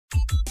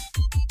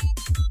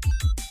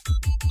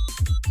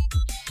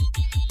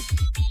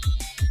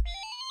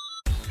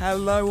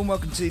Hello and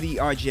welcome to the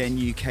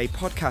IGN UK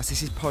podcast.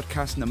 This is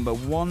podcast number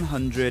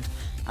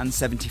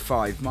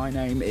 175. My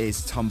name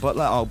is Tom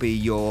Butler. I'll be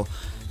your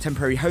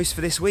temporary host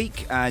for this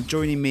week.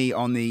 Joining me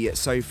on the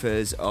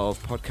sofas of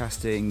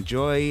podcasting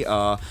joy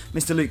are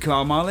Mr. Luke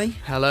Marley.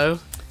 Hello.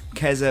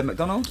 Keza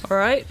McDonald. All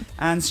right.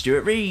 And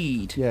Stuart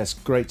Reed. Yes,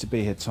 great to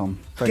be here, Tom.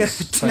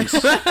 Thanks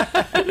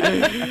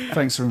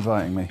for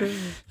inviting me.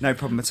 No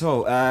problem at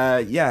all.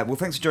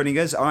 Thanks for joining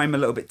us. I'm a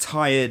little bit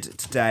tired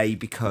today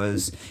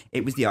because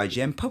it was the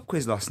IGN pub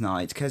quiz last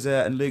night.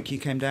 Keza and Luke, you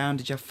came down.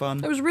 Did you have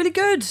fun? It was really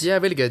good. Yeah,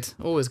 really good.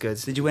 Always good.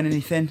 Did you win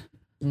anything?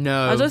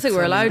 No. I don't think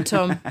we're allowed,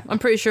 Tom. I'm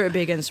pretty sure it'd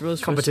be against the rules.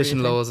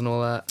 Competition laws and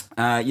all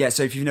that.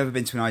 So if you've never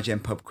been to an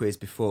IGN pub quiz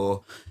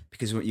before,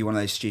 because you're one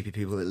of those stupid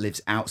people that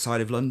lives outside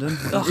of London.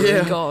 Oh,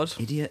 yeah. God.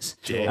 Idiots.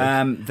 We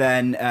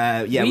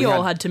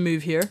all had to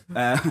move here.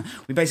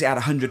 We basically had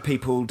 100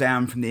 people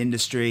down from the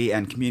industry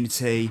and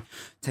community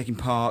taking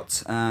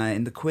part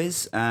in the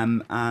quiz,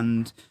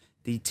 and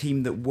the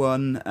team that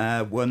won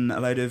a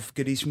load of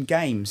goodies from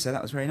games, so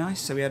that was very nice.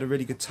 So we had a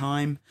really good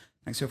time.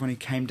 Thanks to everyone who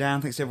came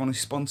down. Thanks to everyone who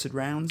sponsored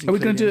rounds. Are we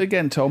going to do it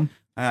again, Tom?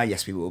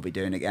 Yes, we will be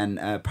doing it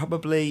again,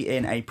 probably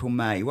in April,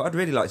 May. What I'd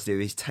really like to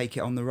do is take it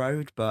on the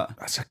road, but...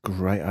 That's a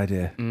great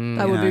idea.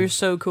 That would be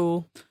so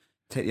cool.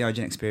 Take the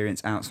IGN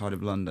experience outside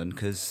of London,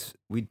 because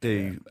we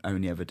do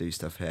only ever do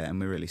stuff here, and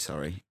we're really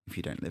sorry if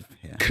you don't live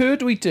here.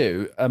 Could we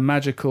do a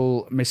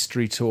magical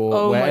mystery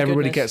tour where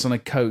everybody gets on a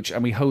coach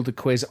and we hold the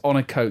quiz on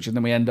a coach and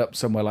then we end up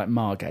somewhere like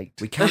Margate?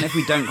 We can if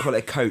we don't call it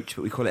a coach,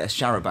 but we call it a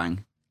charabang.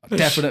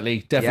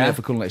 Definitely if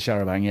we're calling it a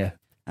charabang, yeah.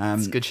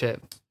 It's good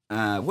shit.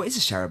 What is a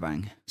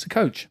charabang? It's a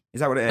coach. Is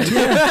that what it is?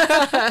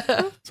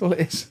 That's all it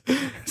is.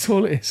 That's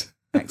all it is.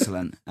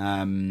 Excellent.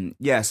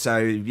 Thanks for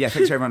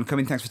everyone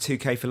coming. Thanks for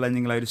 2K for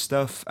lending a load of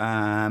stuff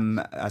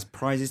as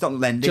prizes. Not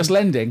lending. Just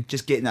lending.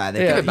 Just give it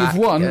You've back.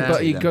 won,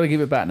 but you've got to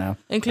give it back now.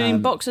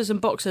 Including boxes and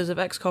boxes of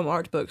XCOM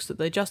art books that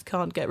they just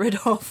can't get rid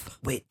of.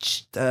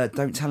 Which,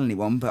 don't tell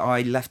anyone, but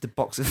I left a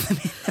box of them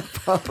in the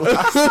pub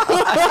last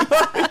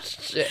night.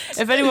 Shit.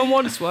 If anyone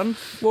wants one,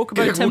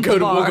 Walkabout Temple go to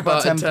Bar.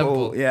 Walkabout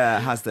Temple. Yeah,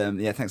 has them.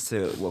 Yeah, thanks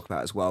to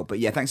Walkabout as well. But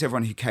yeah, thanks to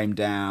everyone who came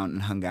down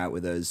and hung out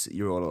with us.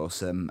 You're all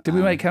awesome.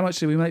 How much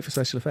did we make for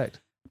special effect?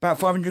 About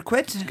 500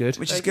 quid. That's good.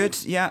 Which is good.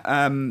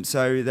 Yeah.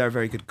 So they're a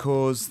very good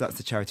cause. That's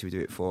the charity we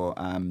do it for.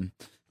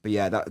 But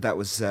yeah, that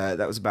was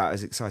about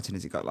as exciting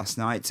as it got last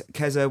night.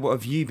 Keza, what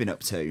have you been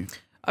up to?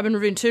 I've been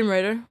reviewing Tomb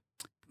Raider.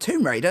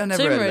 Tomb Raider?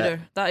 Never Tomb heard Raider. of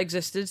That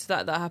existed.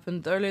 That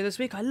happened earlier this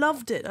week. I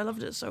loved it. I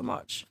loved it so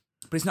much.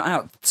 But it's not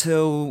out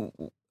till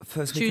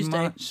first week Tuesday.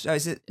 of March. Oh,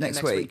 is it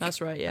next week?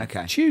 That's right, yeah.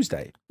 Okay.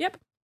 Tuesday? Yep.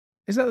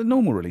 Is that the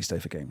normal release day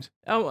for games?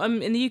 Oh,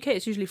 in the UK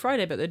it's usually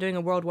Friday, but they're doing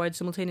a worldwide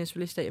simultaneous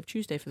release date of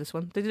Tuesday for this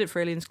one. They did it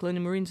for Aliens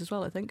Colonial Marines as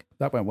well, I think.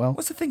 That went well.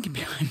 What's the thinking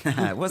behind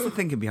that? What's the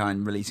thinking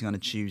behind releasing on a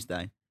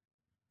Tuesday?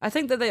 I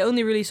think that they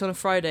only release on a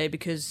Friday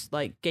because,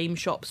 game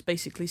shops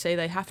basically say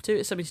they have to.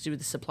 It's something to do with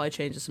the supply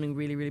chains or something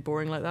really, really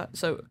boring like that.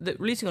 So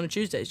releasing on a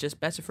Tuesday is just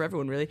better for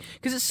everyone, really.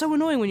 Because it's so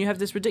annoying when you have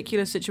this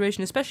ridiculous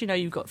situation, especially now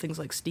you've got things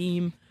like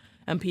Steam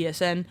and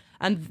PSN,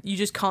 and you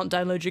just can't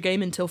download your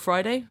game until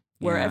Friday,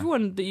 where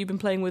everyone that you've been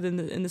playing with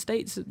in the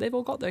States, they've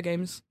all got their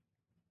games.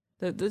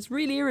 That's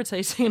really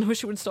irritating, and I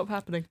wish it would stop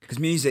happening. Because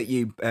music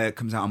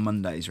comes out on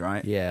Mondays,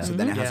 right? Yeah. So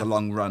then it has a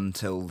long run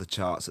till the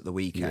charts at the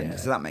weekend. Yeah.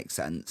 So that makes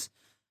sense.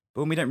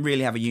 But when we don't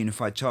really have a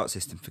unified chart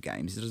system for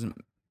games, it doesn't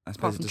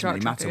really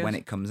matter when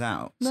it comes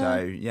out. No.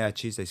 So yeah,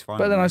 Tuesday's fine.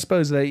 But then I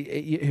suppose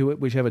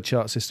whichever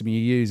chart system you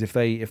use, if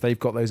they've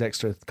got those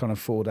extra kind of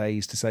 4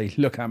 days to say,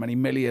 look how many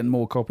million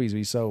more copies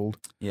we sold.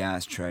 Yeah,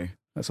 that's true.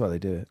 That's why they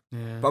do it.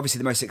 Yeah. But obviously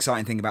the most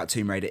exciting thing about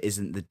Tomb Raider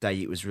isn't the day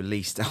it was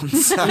released on.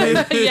 So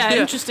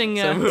Interesting.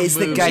 is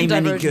the game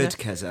any diversion good,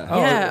 there. Keza?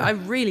 Yeah, I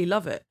really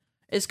love it.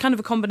 It's kind of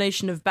a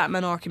combination of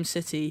Batman Arkham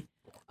City,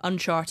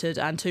 Uncharted,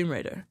 and Tomb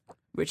Raider,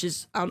 which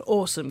is an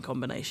awesome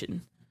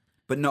combination.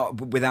 But not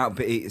without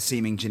it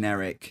seeming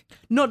generic.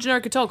 Not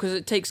generic at all, because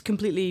it takes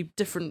completely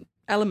different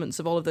elements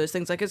of all of those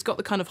things. Like, it's got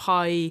the kind of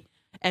high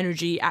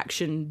energy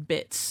action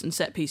bits and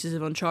set pieces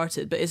of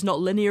Uncharted, but it's not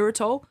linear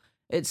at all.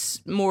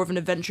 It's more of an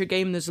adventure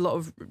game. There's a lot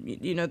of,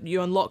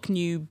 you unlock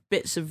new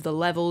bits of the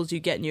levels, you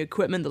get new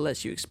equipment that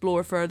lets you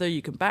explore further,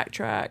 you can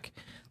backtrack.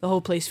 The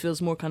whole place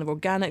feels more kind of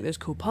organic. There's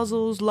cool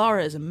puzzles.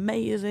 Lara is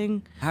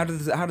amazing. How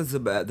does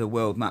the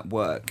world map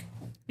work?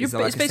 It's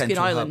basically an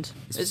island.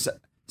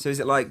 So is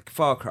it like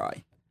Far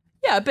Cry?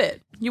 Yeah, a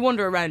bit. You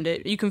wander around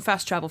it. You can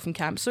fast travel from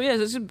camps. So yeah,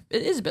 it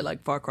is a bit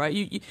like Far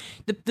Cry.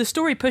 The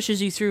story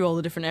pushes you through all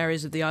the different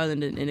areas of the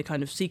island in a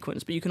kind of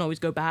sequence, but you can always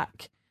go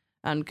back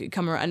and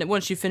come around. And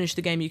once you finish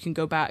the game, you can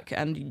go back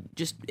and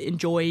just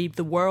enjoy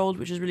the world,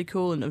 which is really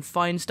cool, and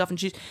find stuff.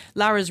 And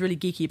Lara's really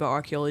geeky about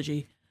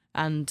archaeology,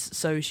 and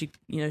so she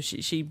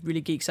really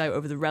geeks out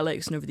over the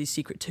relics and over these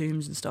secret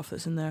tombs and stuff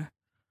that's in there.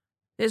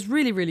 It's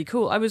really, really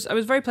cool. I was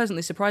very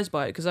pleasantly surprised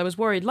by it, because I was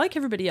worried, like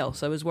everybody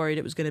else, I was worried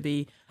it was going to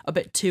be a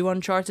bit too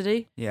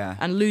Uncharted-y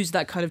and lose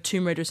that kind of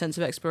Tomb Raider sense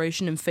of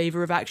exploration in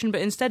favour of action,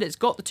 but instead it's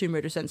got the Tomb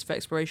Raider sense of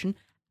exploration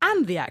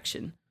and the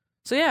action.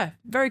 So yeah,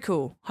 very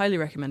cool. Highly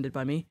recommended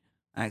by me.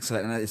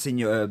 Excellent. And it's in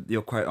your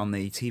quote on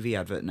the TV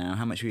advert now.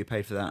 How much were you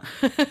paid for that?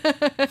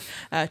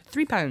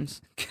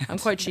 £3. I'm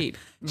quite cheap.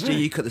 Stu,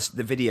 you cut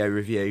the video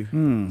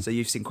review, so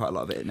you've seen quite a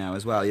lot of it now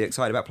as well. Are you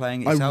excited about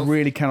playing it yourself? I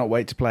really cannot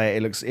wait to play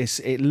it.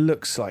 It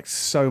looks like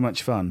so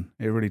much fun.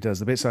 It really does.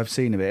 The bits I've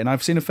seen of it, and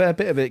I've seen a fair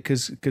bit of it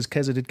because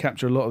Keza did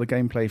capture a lot of the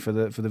gameplay for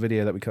the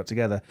video that we cut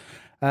together.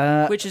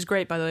 Which is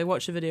great, by the way.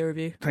 Watch the video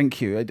review.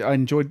 Thank you. I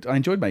enjoyed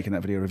making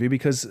that video review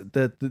because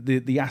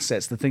the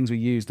assets, the things we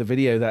used, the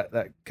video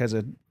that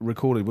Keza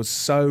recorded was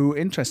so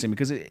interesting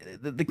because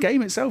the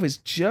game itself is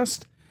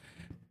just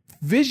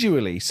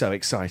visually so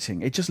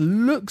exciting. It just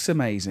looks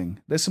amazing.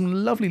 There's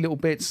some lovely little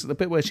bits. The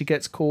bit where she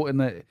gets caught in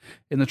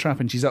the trap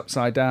and she's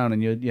upside down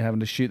and you're having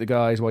to shoot the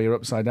guys while you're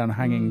upside down,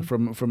 hanging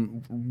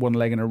from one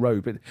leg in a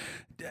rope.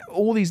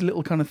 All these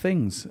little kind of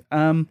things.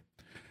 And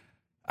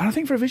I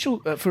think for a visual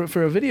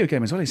for a video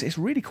game as well, it's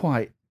really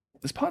quite.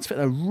 There's parts of it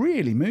that are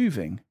really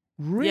moving,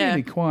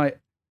 really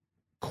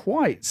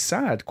quite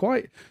sad,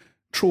 quite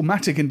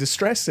traumatic and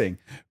distressing,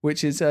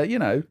 which is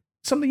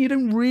something you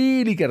don't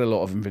really get a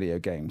lot of in video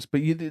games.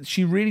 But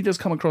she really does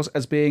come across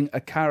as being a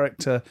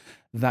character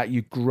that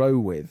you grow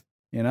with,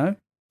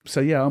 So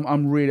yeah,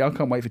 I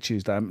can't wait for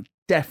Tuesday. I'm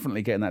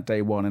definitely getting that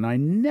day one, and I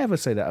never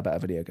say that about a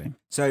video game.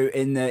 So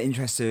in the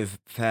interest of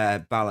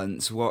fair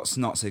balance, what's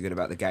not so good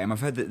about the game? I've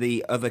heard that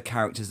the other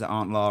characters that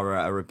aren't Lara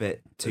are a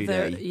bit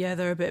 2D.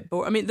 They're a bit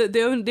boring. I mean,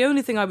 the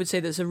only thing I would say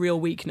that's a real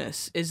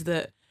weakness is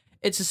that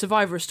it's a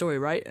Survivor story,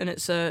 right? And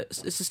it's a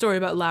story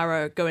about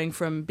Lara going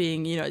from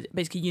being,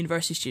 basically a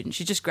university student.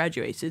 She just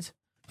graduated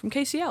from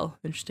KCL,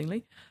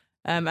 interestingly.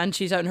 And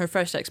she's out on her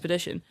first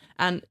expedition.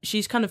 And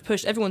she's kind of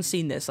pushed, everyone's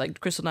seen this, like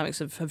Crystal Dynamics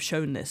have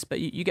shown this, but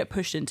you get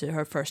pushed into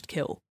her first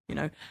kill,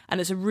 And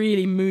it's a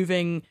really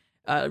moving,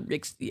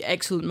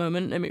 excellent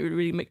moment. I mean, it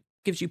really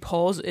gives you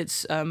pause.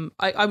 It's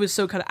I was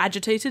so kind of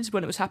agitated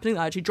when it was happening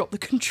that I actually dropped the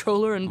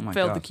controller and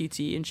failed the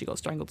QTE, and she got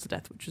strangled to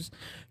death, which was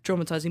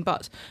traumatizing.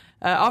 But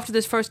after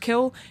this first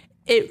kill,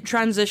 it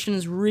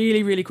transitions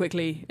really, really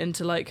quickly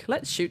into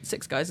let's shoot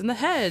 6 guys in the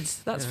head.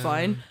 That's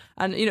fine.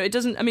 And it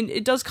doesn't. I mean,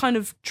 it does kind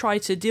of try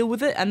to deal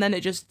with it, and then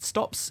it just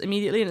stops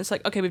immediately, and it's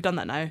like, okay, we've done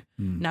that now.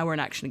 Now we're an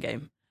action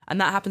game. And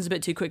that happens a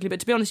bit too quickly, but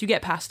to be honest, you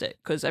get past it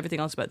because everything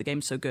else about the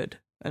game's so good.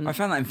 And I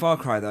found that in Far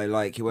Cry though,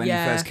 when he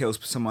first kills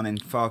someone in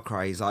Far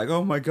Cry, he's like,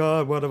 "Oh my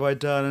god, what have I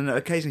done?" And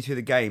occasionally through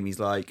the game, he's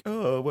like,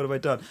 "Oh, what have I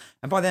done?"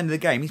 And by the end of the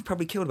game, he's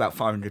probably killed about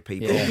 500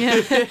 people.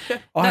 Yeah.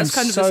 That's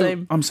kind of the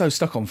same. I'm so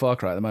stuck on Far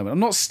Cry at the moment. I'm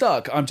not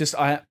stuck. I'm just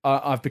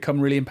I've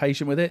become really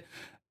impatient with it.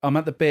 I'm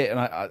at the bit, and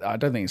I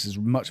don't think this is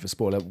much of a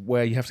spoiler,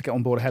 where you have to get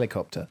on board a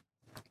helicopter.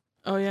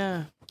 Oh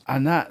yeah.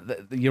 And that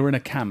you're in a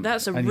camp.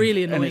 That's a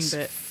really annoying and it's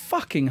bit.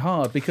 Fucking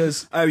hard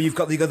because you've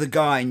got the other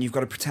guy and you've got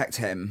to protect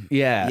him.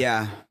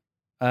 Yeah.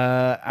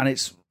 And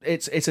it's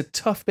a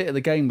tough bit of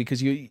the game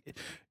because you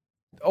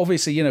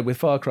obviously with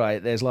Far Cry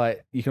there's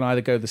you can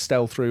either go the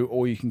stealth route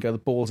or you can go the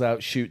balls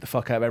out, shoot the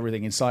fuck out of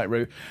everything in sight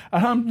route.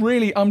 And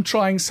I'm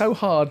trying so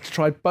hard to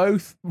try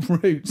both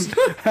routes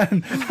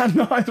and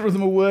neither of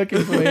them are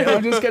working for me.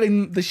 I'm just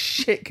getting the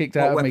shit kicked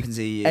out of me. What weapons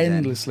are you using?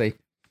 Endlessly.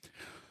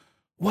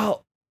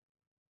 Well,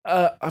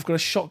 I've got a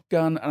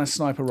shotgun and a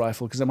sniper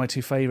rifle because they're my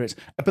 2 favourites.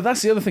 But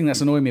that's the other thing that's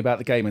annoying me about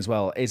the game as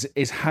well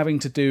is having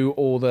to do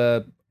all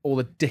the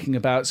dicking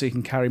about so you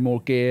can carry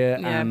more gear,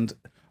 and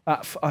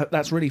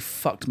that's really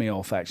fucked me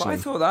off. Actually,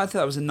 but I thought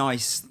that was a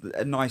nice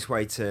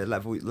way to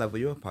level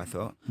you up. I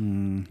thought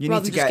you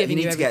Rather need to get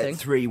everything.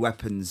 3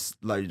 weapons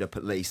loaded up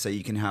at least, so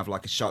you can have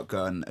a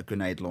shotgun, a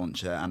grenade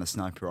launcher, and a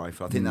sniper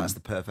rifle. I think that's the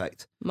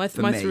perfect. My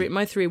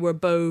 3 were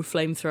bow,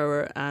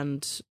 flamethrower,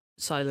 and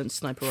silent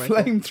sniper rifle.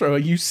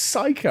 Flamethrower, you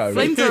psycho!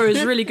 Flamethrower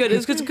is really good.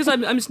 It's because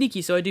I'm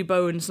sneaky, so I do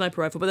bow and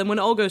sniper rifle. But then when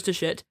it all goes to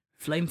shit,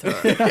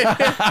 flamethrower.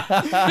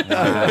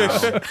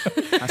 Wow.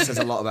 That says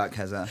a lot about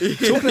Keza.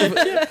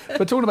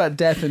 Talking about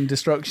death and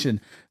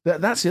destruction,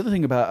 that's the other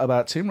thing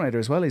about Tomb Raider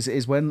as well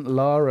is when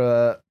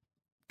Lara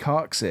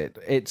carks it,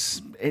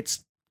 it's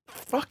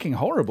fucking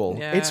horrible.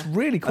 Yeah. It's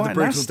really The quite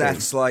brutal nasty.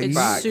 deaths It's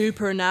back.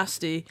 super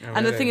nasty. Oh,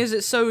 And the really? thing is,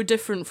 it's so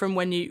different from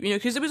when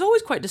because it was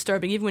always quite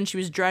disturbing. Even when she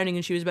was drowning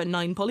and she was about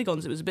 9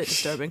 polygons, it was a bit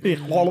disturbing. It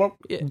was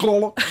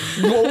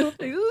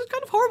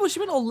kind of horrible. She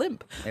went all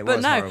limp. It But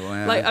was now, horrible,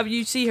 yeah.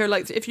 you see her,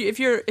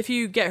 if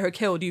you get her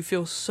killed, you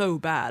feel so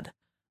bad.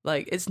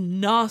 It's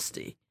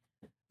nasty.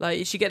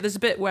 There's a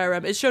bit where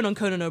it's shown on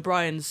Conan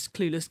O'Brien's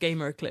Clueless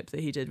Gamer clip that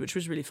he did, which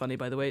was really funny,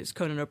 by the way. It's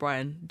Conan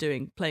O'Brien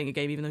playing a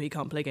game even though he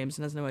can't play games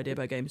and has no idea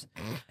about games.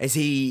 Is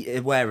he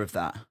aware of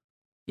that?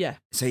 Yeah.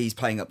 So he's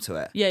playing up to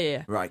it.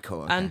 Yeah. Right.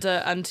 Cool.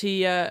 Okay. And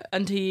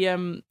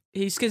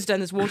he skids down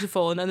this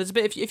waterfall, and there's a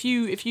bit if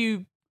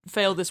you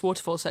fail this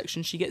waterfall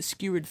section, she gets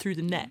skewered through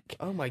the neck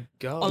Oh my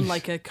god. on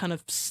a kind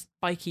of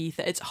spiky.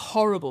 It's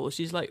horrible.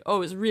 She's like,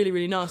 oh, it's really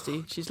really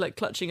nasty. She's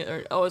clutching at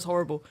her. Oh, it's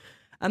horrible.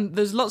 And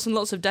there's lots and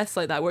lots of deaths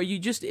like that where you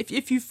just, if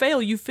you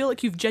fail, you feel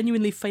like you've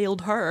genuinely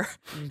failed her.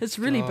 It's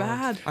really God.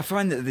 bad. I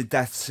find that the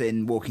deaths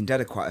in Walking Dead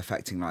are quite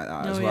affecting like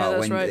that as Oh, yeah, well.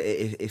 that's When right.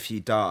 if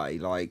you die,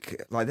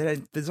 like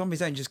the zombies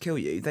don't just kill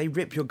you; they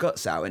rip your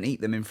guts out and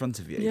eat them in front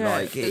of you. Yeah,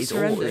 like it's it's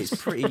horrendous.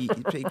 it's pretty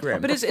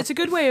grim. But it's a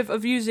good way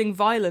of using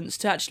violence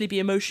to actually be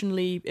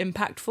emotionally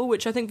impactful,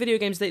 which I think video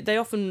games, they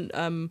often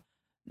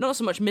not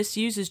so much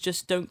misuse as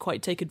just don't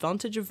quite take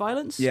advantage of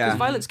violence. Yeah. Because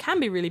violence can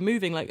be really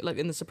moving, like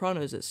in The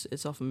Sopranos,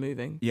 it's often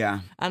moving. yeah.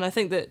 And I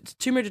think that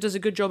Tomb Raider does a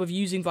good job of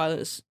using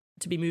violence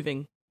to be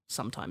moving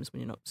sometimes when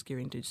you're not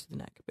skewering dudes to the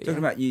neck. But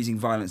Talking yeah. about using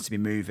violence to be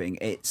moving,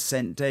 it's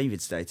St.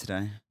 David's Day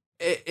today.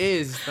 It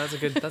is. That's a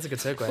good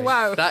segue.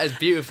 Wow. That is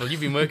beautiful.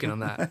 You've been working on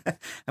that.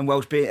 And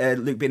Luke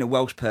being a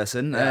Welsh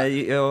person, Yeah.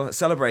 you're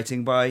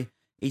celebrating by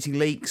eating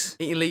leeks.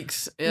 Eating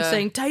leeks. And Yeah.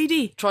 saying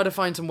tidy. Try to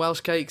find some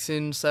Welsh cakes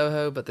in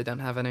Soho, but they don't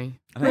have any.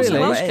 I don't What's a know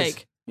what Welsh it is.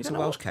 cake? It's You a don't know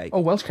Welsh cake. Oh,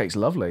 Welsh cake's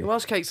lovely. The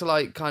Welsh cakes are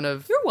like kind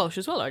of. You're Welsh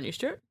as well, aren't you,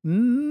 Stuart?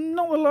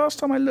 Not the last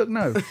time I looked,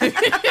 no.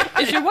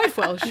 Is your wife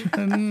Welsh?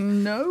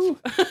 No,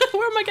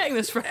 Where am I getting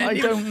this from? I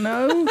don't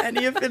know.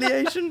 Any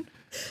affiliation?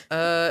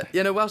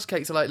 Welsh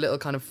cakes are like little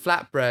kind of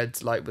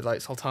flatbreads, like with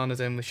like sultanas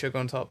in with sugar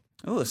on top.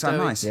 Oh, it sounds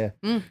So- nice.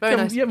 Yeah. Very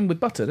nice. You have them with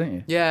butter, don't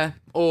you? Yeah,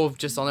 or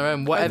just on their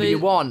own, whatever they- you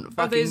want. Are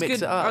Fucking they as mix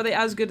good? it up. Are they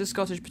as good as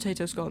Scottish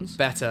potato scones?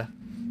 Better?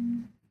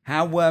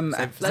 How let's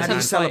how do you have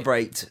a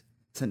celebrate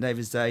St.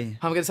 David's Day?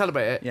 How am I going to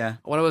celebrate it? Yeah.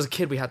 When I was a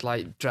kid, we had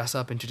like dress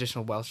up in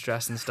traditional Welsh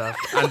dress and stuff,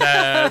 and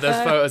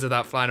there's photos of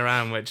that flying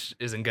around, which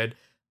isn't good.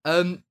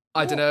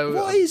 I don't know.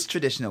 What is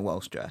traditional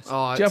Welsh dress?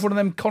 Oh, Do you have one of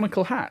them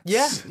conical hats?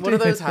 yeah, one of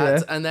those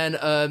hats, Yeah. and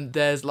then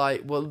there's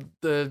like, well,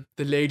 the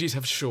ladies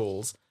have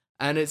shawls,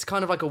 and it's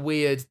kind of like a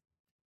weird,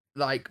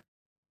 like,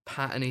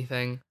 patterny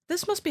thing.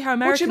 This must be how What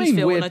do Americans you mean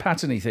feel weird when I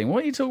patterny thing?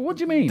 What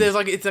do you mean? There's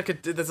like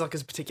a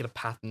particular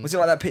pattern. Was it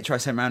like that picture I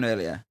sent around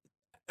earlier?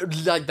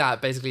 Like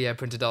that, basically, yeah,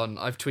 printed on.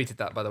 I've tweeted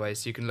that, by the way,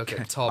 so you can look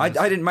at Tom. I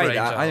didn't make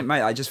that. I didn't make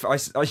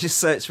that. I just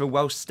searched for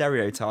Welsh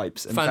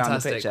stereotypes and found the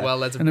Fantastic. picture. Well,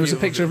 there's a and there was a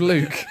beautiful- picture of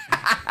Luke.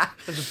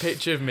 There's a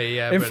picture of me.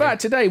 Yeah. In brilliant.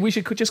 fact, today we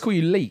should just call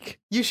you Leek.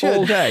 You should.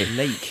 All day.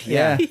 Leek.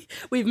 Yeah. Yeah.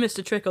 we've missed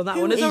a trick on that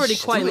Who one. It's is- already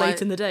quite who-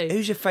 late in the day.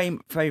 Who's your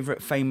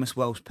favourite famous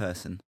Welsh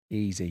person?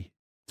 Easy.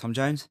 Tom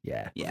Jones?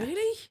 Yeah. Yeah.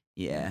 Really?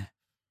 Yeah.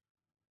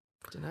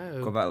 I don't know.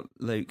 What about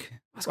Luke?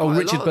 That's Oh, quite a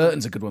Richard lot of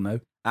Burton's a good one, though.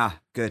 Ah,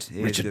 good. He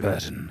is a Richard good one.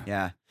 Burton.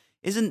 Yeah.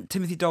 Isn't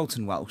Timothy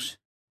Dalton Welsh?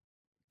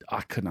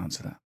 I couldn't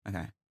answer that.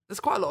 Okay. There's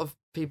quite a lot of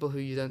people who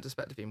you don't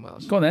expect to be in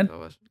Welsh. Go on then.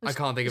 I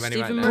can't think of any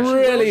right Stephen now.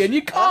 Merchant. Brilliant.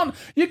 You can't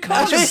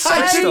That's say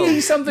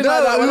Bristol. something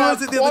like that who without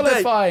was it the other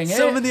day? qualifying it.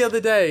 Someone the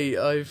other day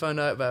I found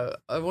out about.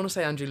 I want to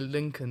say Andrew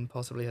Lincoln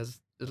possibly has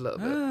a little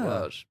bit Ah.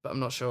 Welsh, but I'm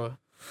not sure.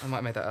 I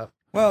might make that up.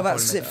 Well, I've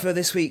that's already it made for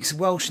this week's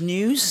Welsh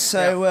news.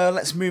 So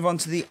let's move on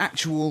to the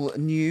actual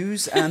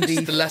news and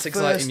the, The less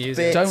exciting first news.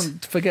 bit.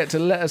 Don't forget to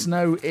let us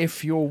know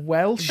if you're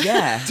Welsh.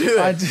 Yeah. Do it.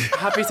 I'd-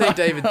 Happy St.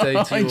 David Day to you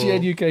all.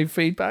 IGN UK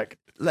feedback.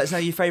 Let us know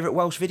your favourite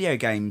Welsh video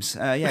games.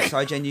 It's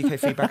IGN UK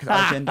feedback at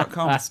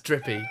IGN.com. That's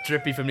Drippy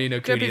from Nino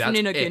Cooney. Drippy from That's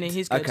Nino it. Cooney.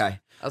 He's good. Okay.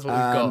 That's what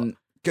we've got.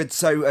 Good.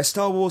 So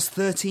Star Wars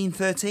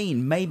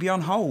 1313 may be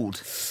on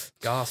hold.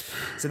 Gasp.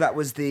 So that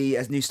was the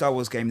new Star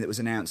Wars game that was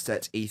announced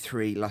at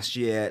E3 last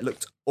year. It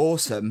looked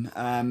awesome,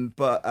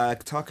 but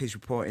Kotaku's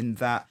reporting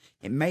that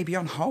it may be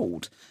on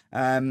hold.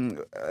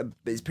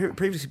 It's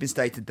previously been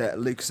stated that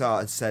LucasArts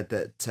had said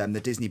that the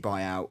Disney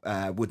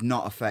buyout would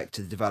not affect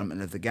the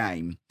development of the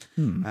game,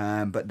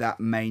 but that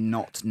may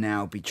not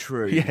now be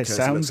true. Yeah, because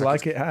sounds looks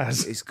like it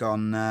has. It's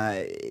gone.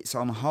 It's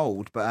on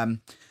hold, but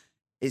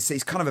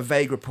it's kind of a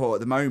vague report at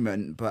the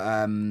moment,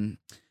 but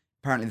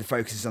apparently the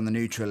focus is on the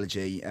new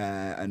trilogy,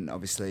 and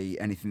obviously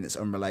anything that's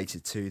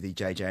unrelated to the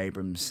J.J.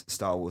 Abrams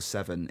Star Wars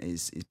 7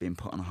 is being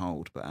put on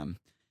hold. But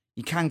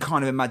you can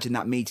kind of imagine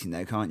that meeting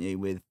though, can't you,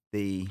 with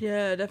the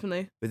Yeah,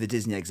 definitely.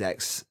 Disney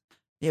execs?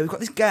 Yeah, we've got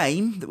this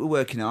game that we're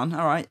working on.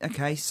 All right,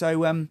 okay.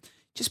 So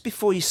just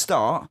before you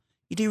start,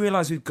 you do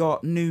realise we've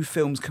got new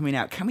films coming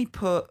out. Can we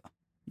put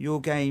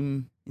your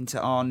game into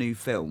our new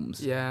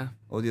films? Yeah.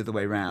 Or the other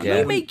way around? Yeah.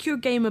 You make your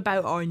game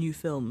about our new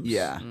films.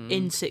 Yeah.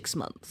 In 6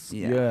 months.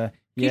 Yeah. Yeah.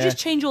 Can you just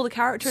change all the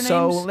character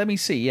So names? let me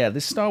see. Yeah,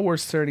 this Star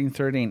Wars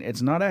 1313,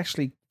 it's not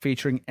actually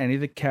featuring any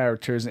of the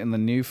characters in the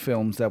new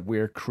films that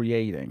we're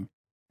creating.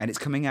 And it's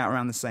coming out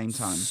around the same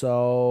time.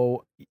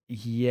 So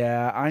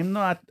yeah, I'm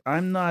not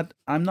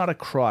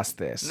across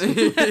this.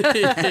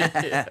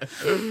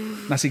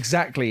 That's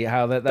exactly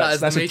how That that's is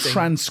the that's a meeting.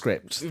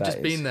 transcript. We've that just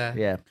is. been there.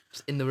 Yeah.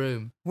 Just in the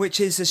room. Which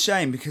is a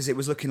shame because it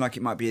was looking like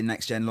it might be a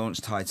next gen launch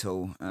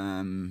title.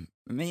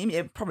 I mean,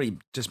 it probably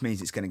just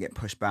means it's going to get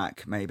pushed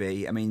back,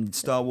 maybe. I mean,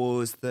 Star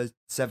Wars the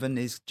 7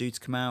 is due to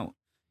come out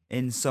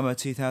in summer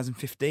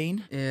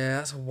 2015 Yeah,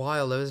 that's a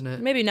while though, isn't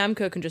it? Maybe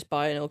Namco can just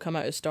buy it and it'll come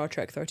out as Star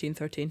Trek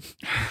 1313.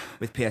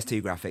 with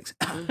PS2 graphics.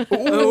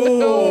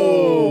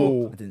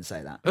 Oh. I didn't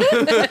say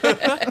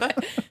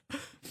that.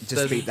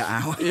 Just beat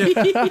that out.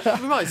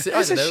 We might see.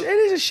 I It don't know.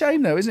 is a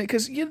shame though, isn't it?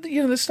 Because you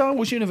know the Star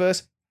Wars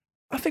universe,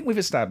 I think we've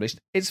established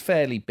it's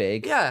fairly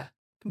big. Yeah,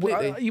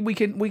 completely. We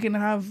can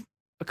have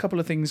a couple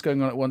of things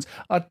going on at once.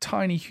 Our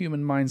tiny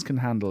human minds can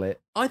handle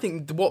it. I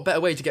think what better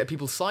way to get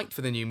people psyched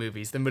for the new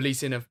movies than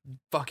releasing a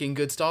fucking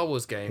good Star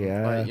Wars game,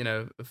 Yeah. like, you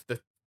know, of the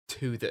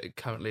 2 that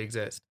currently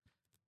exist.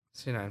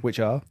 So, you know, Which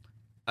are?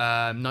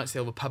 Knights of the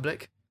Old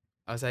Republic,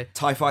 I would say.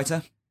 TIE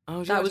Fighter.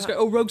 Oh, That was great.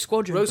 Oh, Rogue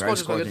Squadron. Rogue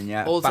Squadron's quite Squadron, good.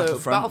 yeah. Also,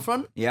 Battlefront.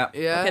 Battlefront. Yeah.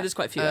 Yeah. Okay, there's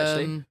quite a few,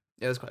 actually. Yeah,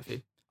 there's quite a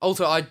few.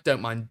 Also, I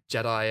don't mind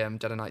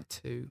Jedi Knight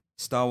 2.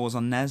 Star Wars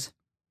on NES.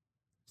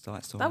 Still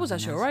like Star That Wars was on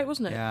actually NES. alright,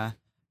 wasn't it? Yeah.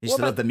 You What still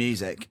about- love the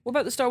music. What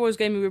about the Star Wars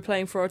game we were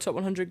playing for our top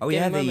 100 Oh game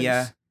yeah, moments?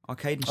 the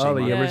arcade machine. Oh,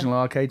 the one. Yeah. original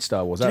arcade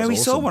Star Wars. Do you know That's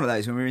we saw awesome. one of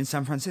those when we were in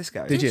San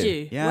Francisco? Did you?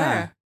 you? Yeah.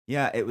 Where?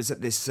 Yeah, it was at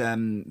this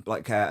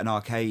like an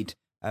arcade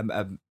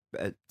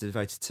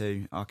devoted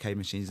to arcade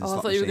machines. And Oh, I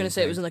slot thought you were going to machines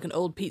say it was thing. in like an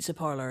old pizza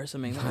parlor or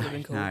something. That would have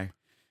been cool.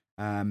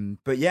 No.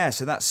 But yeah,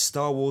 so that's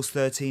Star Wars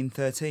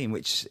 1313,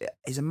 which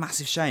is a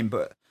massive shame.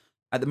 But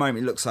at the moment,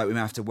 it looks like we may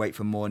have to wait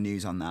for more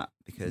news on that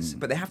because.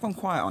 But they have gone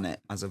quiet on it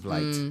as of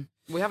late.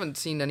 We haven't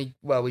seen any.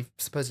 Well, we've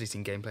supposedly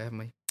seen gameplay, haven't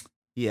we?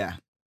 Yeah.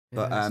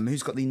 But Yes.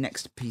 who's got the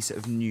next piece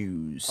of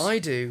news? I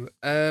do.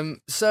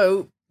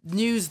 So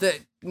news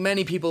that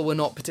many people were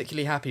not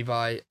particularly happy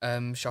by.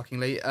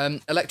 Shockingly,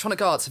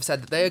 Electronic Arts have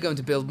said that they are going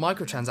to build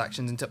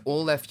microtransactions into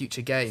all their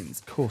future games.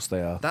 Of course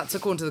they are. That's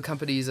according to the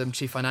company's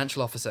chief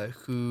financial officer,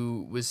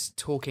 who was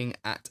talking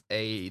at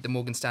the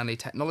Morgan Stanley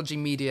Technology,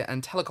 Media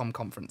and Telecom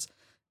conference.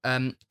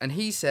 And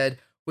he said,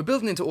 "We're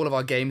building into all of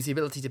our games the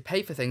ability to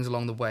pay for things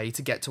along the way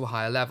to get to a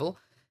higher level."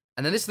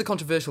 And then this is the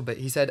controversial bit.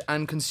 He said,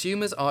 "And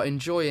consumers are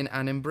enjoying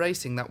and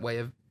embracing that way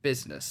of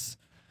business."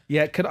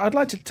 Yeah, I'd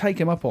like to take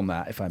him up on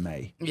that, if I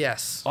may.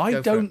 Yes. I go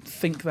for don't it.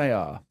 think they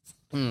are.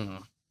 Hmm.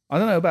 I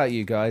don't know about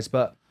you guys,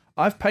 but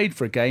I've paid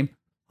for a game.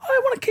 I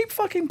don't want to keep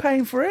fucking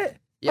paying for it.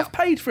 Yeah. I've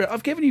paid for it.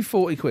 I've given you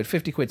 40 quid,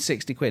 50 quid,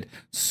 60 quid.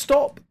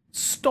 Stop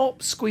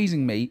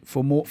squeezing me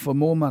for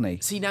more money.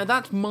 See, now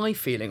that's my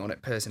feeling on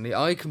it personally.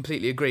 I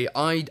completely agree.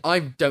 I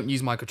don't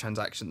use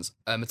microtransactions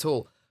at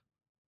all.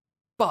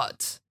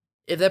 But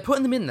if they're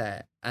putting them in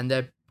there and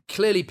they're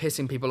clearly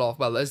pissing people off,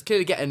 well, there's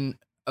clearly getting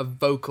a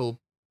vocal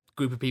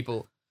group of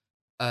people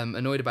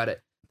annoyed about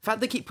it. The fact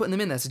they keep putting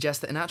them in there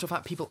suggests that in actual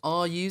fact people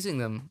are using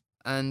them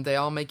and they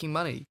are making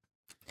money.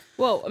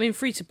 Well, I mean,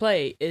 free to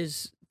play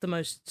is the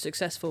most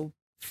successful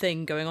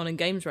thing going on in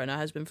games right now,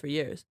 has been for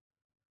years.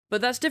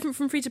 But that's different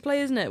from free to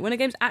play, isn't it? When a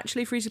game's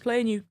actually free to play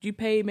and you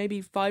pay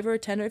maybe $5 or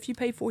 $10, if you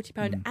pay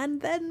 £40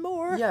 and then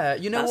more, Yeah,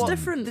 you know that's what?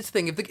 different. This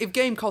thing, if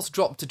game costs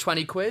drop to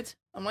 20 quid,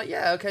 I'm like,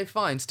 yeah, okay,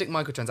 fine. Stick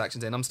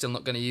microtransactions in. I'm still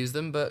not going to use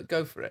them, but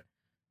go for it.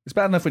 It's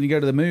bad enough when you go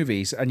to the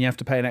movies and you have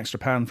to pay an extra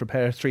 £1 for a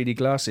pair of 3D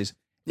glasses.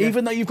 Yeah.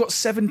 Even though you've got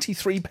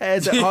 73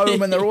 pairs at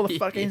home and they're all the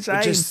fucking Or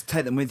same. just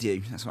take them with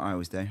you. That's what I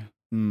always do.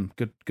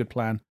 Good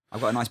plan. I've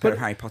got a nice pair of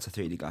Harry Potter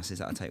 3D glasses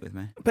that I take with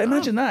me. But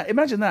imagine that.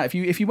 Imagine that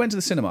if you went to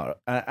the cinema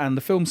and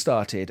the film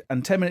started,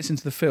 and 10 minutes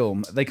into the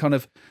film, they kind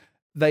of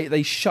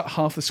they shut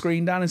half the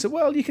screen down and said,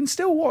 "Well, you can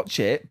still watch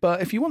it,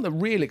 but if you want the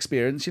real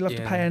experience, you'll have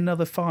to Yeah. pay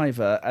another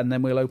 £5, and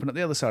then we'll open up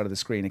the other side of the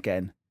screen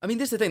again." I mean,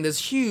 this is the thing. There's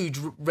huge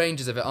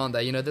ranges of it, aren't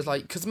there? You know, there's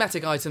like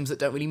cosmetic items that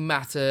don't really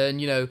matter,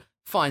 and, you know,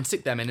 fine,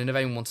 stick them in, and if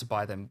anyone wants to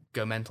buy them,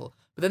 go mental.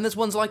 But then there's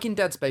ones like in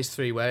Dead Space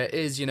 3 where it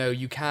is, you know,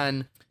 you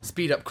can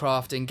speed up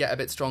crafting, get a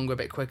bit stronger, a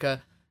bit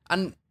quicker,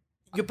 and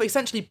you're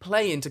essentially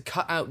playing to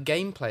cut out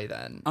gameplay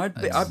then.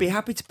 I'd be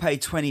happy to pay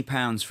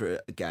 £20 for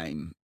a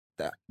game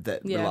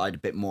that Yeah. relied a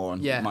bit more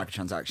on Yeah.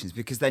 microtransactions,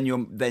 because then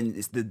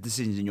it's the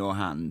decision's in your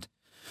hand.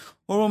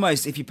 Or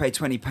almost if you pay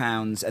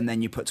 £20 and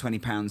then you put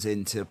 £20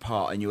 into a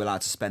pot and you're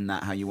allowed to spend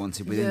that how you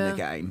wanted within Yeah. the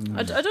game.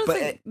 I don't But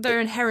think they're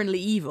inherently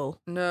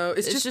evil. No,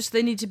 it's It's just just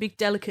they need to be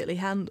delicately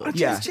handled.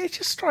 Yeah. It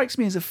just strikes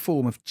me as a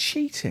form of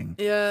cheating.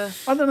 yeah.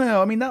 I don't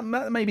know. I mean, that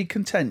may be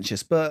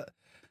contentious, but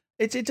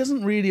it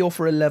doesn't really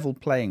offer a level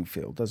playing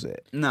field, does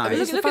it? No. I mean,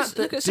 Look, the look, fact at,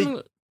 that look at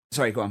something.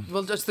 Sorry, go on.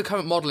 Well, just the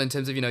current model in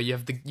terms of, you know, you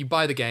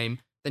buy the game,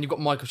 then you've got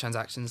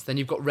microtransactions, then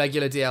you've got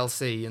regular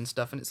DLC and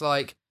stuff, and it's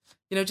like,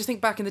 you know, just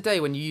think back in the day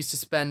when you used to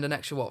spend an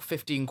extra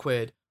 15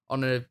 quid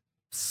on a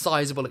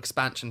sizable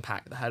expansion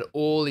pack that had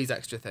all these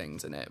extra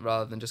things in it,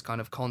 rather than just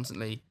kind of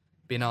constantly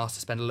being asked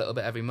to spend a little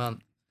bit every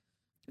month.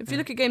 If you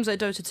look at games like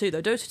Dota 2,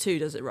 though, Dota 2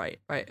 does it right.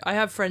 I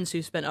have friends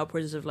who spent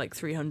upwards of like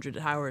 300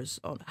 hours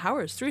on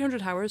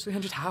 300 hours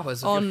 300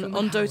 hours of on your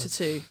on hours. Dota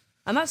 2,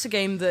 and that's a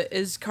game that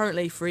is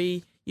currently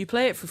free. You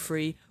play it for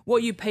free.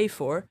 What you pay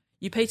for,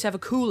 you pay to have a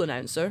cool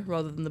announcer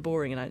rather than the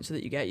boring announcer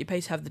that you get. You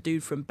pay to have the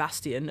dude from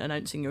Bastion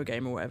announcing your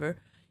game or whatever.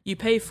 You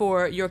pay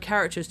for your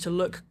characters to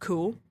look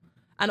cool,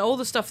 and all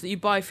the stuff that you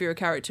buy for your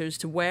characters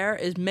to wear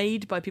is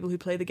made by people who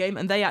play the game,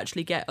 and they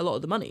actually get a lot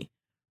of the money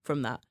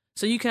from that.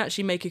 So you can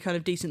actually make a kind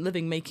of decent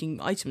living making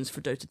items for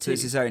Dota 2. So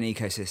it's its own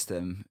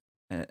ecosystem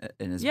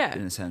in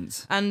a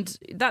sense. And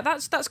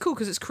that's cool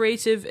because it's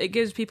creative. It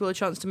gives people a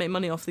chance to make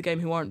money off the game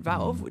who aren't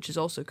Valve, which is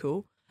also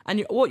cool.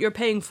 And what you're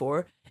paying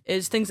for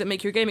is things that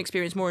make your game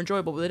experience more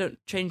enjoyable, but they don't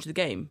change the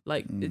game.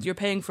 Like you're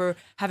paying for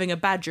having a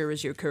badger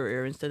as your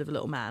courier instead of a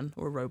little man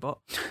or a robot,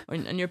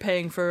 and you're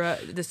paying for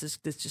this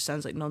just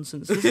sounds like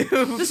nonsense.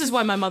 This is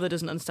why my mother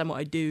doesn't understand what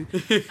I do.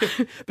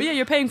 But yeah,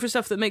 you're paying for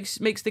stuff that makes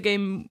the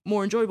game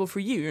more enjoyable for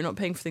you. You're not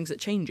paying for things that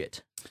change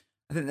it.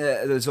 I think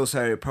there's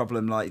also a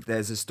problem. Like,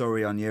 there's a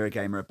story on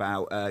Eurogamer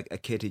about a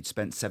kid who'd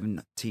spent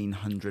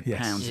 £1,700 of his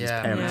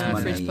Yeah. parents' Yeah,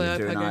 money free-to-play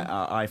doing an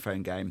iPad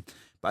iPhone game.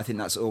 But I think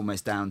that's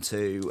almost down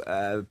to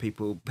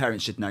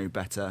parents should know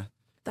better.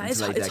 That than is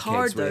to leave it's their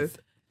hard kids though. with-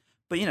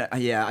 But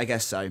yeah, I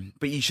guess so.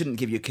 But you shouldn't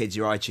give your kids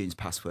your iTunes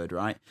password,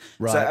 right?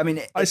 Right. So I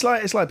mean, it's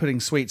like putting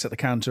sweets at the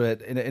counter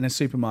in a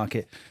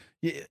supermarket.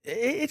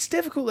 It's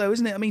difficult though,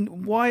 isn't it? I mean,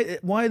 why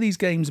are these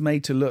games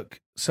made to look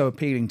so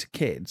appealing to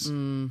kids?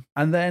 And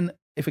then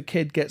if a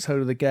kid gets hold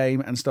of the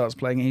game and starts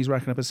playing it, he's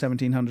racking up a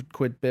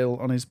 £1,700 bill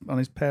on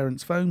his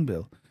parents' phone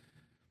bill.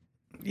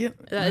 Yeah,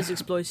 That is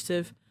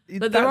exploitative.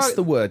 But that's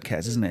the word,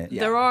 Kez, isn't it?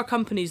 There are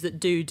companies that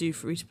do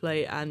free to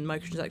play and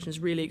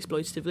microtransactions really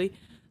exploitatively.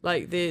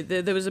 Like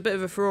there was a bit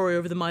of a furore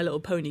over the My Little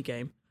Pony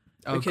game.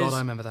 Oh Because God, I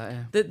remember that.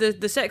 Yeah.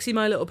 The sexy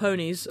My Little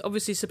Ponies,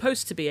 obviously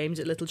supposed to be aimed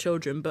at little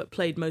children, but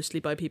played mostly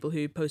by people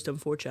who post on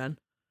 4chan,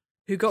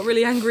 who got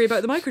really angry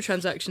about the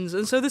microtransactions.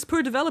 And so this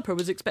poor developer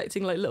was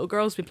expecting like little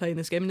girls to be playing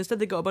this game, and instead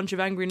they got a bunch of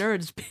angry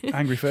nerds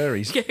Angry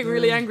furries. getting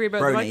really angry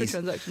about Bronies.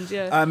 the microtransactions.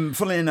 Yeah.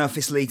 Funnily enough,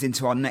 this leads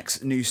into our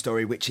next news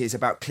story, which is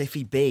about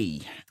Cliffy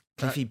B.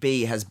 Cliffy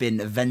B has been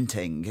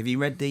venting. Have you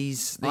read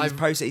these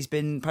posts that he's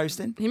been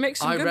posting? He makes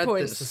some I good read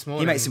points. this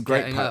morning. He makes some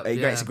great getting up, he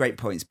makes some great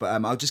points,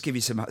 but I'll just give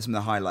you some of the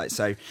highlights.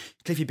 So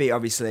Cliffy B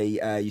obviously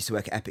used to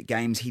work at Epic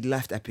Games. He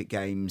left Epic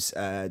Games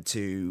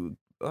to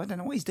I don't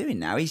know what he's doing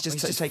now. He's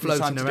just He's taking the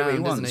time to do what he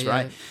floating around, wants, isn't he?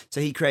 right? Yeah.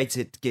 So he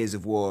created Gears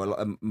of War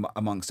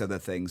amongst other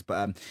things,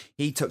 but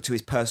he took to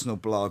his personal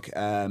blog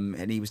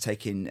and he was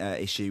taking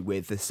issue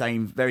with the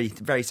same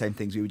very same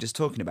things we were just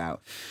talking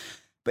about.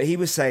 But he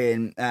was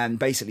saying,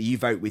 basically, you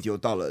vote with your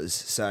dollars,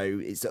 so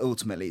it's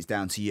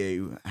down to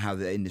you how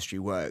the industry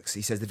works.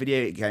 He says the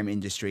video game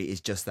industry is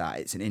just that;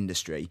 it's an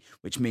industry,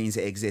 which means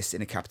it exists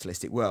in a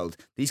capitalistic world.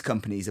 These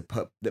companies The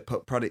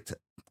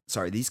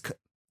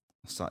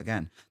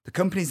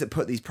companies that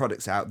put these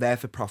products out, they're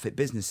for profit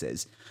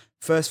businesses,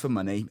 first for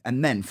money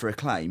and then for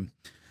acclaim.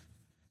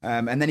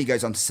 And then he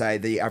goes on to say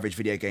the average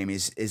video game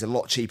is a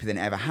lot cheaper than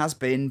it ever has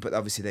been, but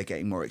obviously they're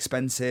getting more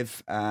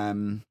expensive.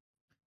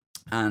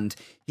 And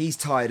he's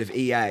tired of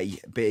EA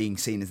being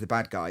seen as the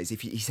bad guys.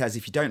 He says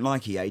if you don't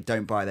like EA,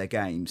 don't buy their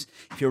games.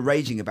 If you're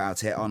raging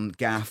about it on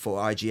GAF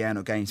or IGN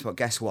or GameSpot,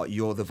 guess what?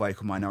 You're the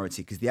vocal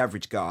minority, because the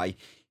average guy,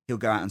 he'll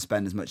go out and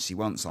spend as much as he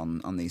wants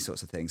on these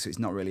sorts of things. So it's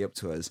not really up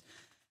to us.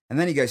 And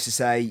then he goes to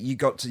say you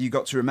got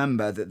to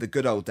remember that the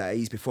good old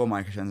days before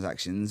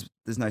microtransactions,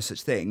 there's no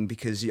such thing,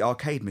 because the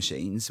arcade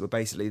machines were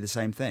basically the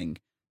same thing.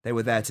 They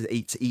were there to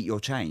eat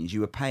your change.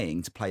 You were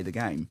paying to play the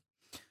game.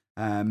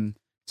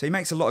 So he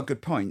makes a lot of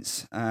good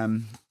points. I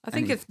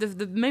think if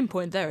the main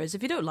point there is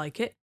if you don't like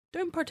it,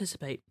 don't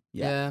participate.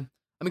 Yeah.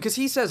 I mean, because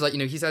he says, like,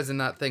 he says in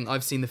that thing,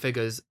 I've seen the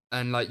figures,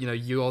 and, like,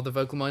 you are the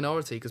vocal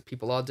minority because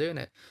people are doing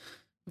it.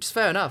 Which is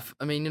fair enough.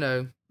 I mean,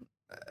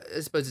 I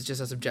suppose it's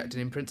just as objective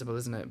in principle,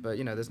 isn't it? But,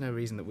 there's no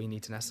reason that we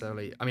need to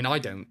necessarily... I mean, I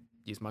don't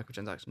use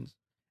microtransactions.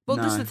 Well,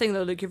 No. this is the thing,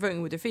 though, Luke, you're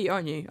voting with your feet,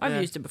 aren't you? I've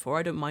Yeah. used it before.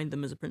 I don't mind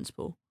them as a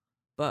principle.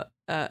 But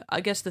I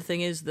guess the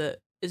thing is that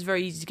it's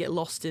very easy to get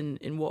lost in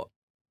what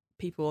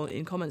people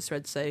in comments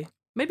threads say.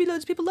 Maybe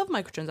loads of people love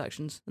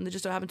microtransactions and they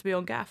just don't happen to be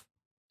on GAF.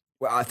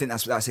 Well, I think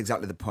that's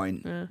exactly the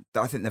point. Yeah.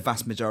 I think the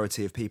vast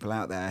majority of people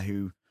out there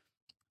who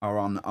are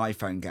on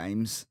iPhone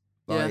games,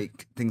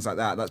 like things like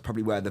that, that's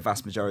probably where the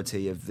vast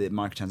majority of the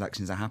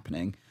microtransactions are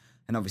happening.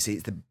 And obviously,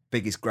 it's the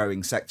biggest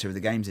growing sector of the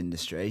games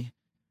industry.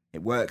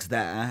 It works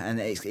there, and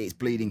it's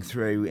bleeding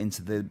through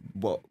into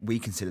what we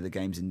consider the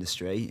games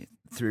industry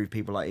through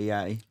people like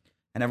EA.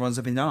 And everyone's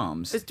up in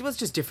arms. It's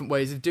just different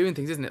ways of doing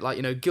things, isn't it?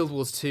 Like, Guild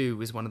Wars 2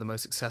 is one of the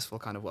most successful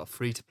kind of,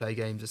 free-to-play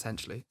games,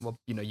 essentially. Well,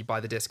 you buy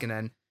the disc and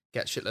then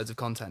get shitloads of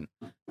content.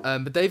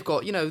 But they've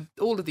got,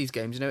 all of these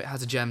games, it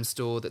has a gem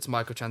store that's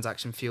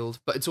microtransaction fueled,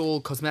 but it's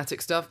all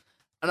cosmetic stuff.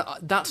 And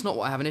that's not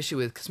what I have an issue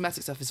with.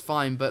 Cosmetic stuff is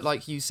fine, but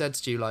like you said,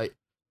 Stu, like,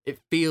 it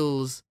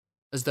feels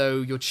as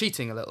though you're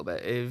cheating a little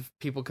bit if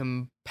people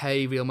can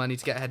pay real money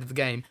to get ahead of the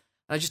game.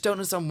 And I just don't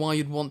understand why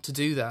you'd want to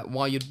do that.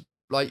 Why you'd,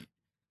 like...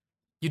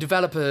 You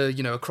develop a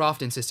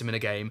crafting system in a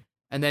game,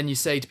 and then you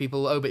say to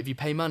people, oh, but if you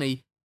pay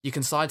money, you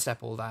can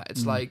sidestep all that.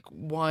 It's like,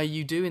 why are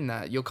you doing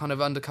that? You're kind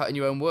of undercutting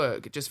your own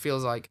work. It just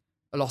feels like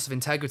a loss of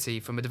integrity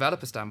from a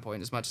developer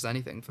standpoint as much as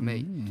anything for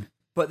me.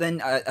 But then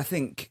I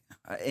think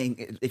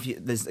if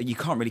you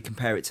can't really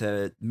compare it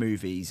to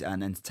movies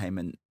and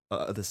entertainment or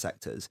other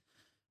sectors.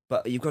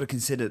 But you've got to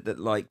consider that,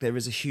 like, there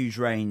is a huge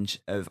range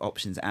of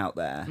options out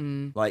there.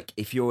 Like,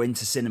 if you're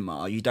into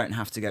cinema, you don't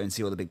have to go and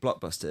see all the big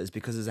blockbusters,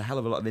 because there's a hell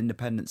of a lot of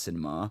independent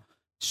cinema,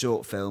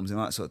 short films and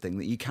that sort of thing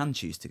that you can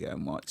choose to go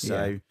and watch.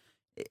 So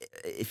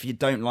if you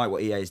don't like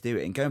what EA is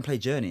doing, go and play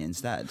Journey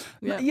instead.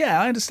 Yeah.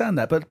 Yeah, I understand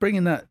that. But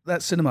bringing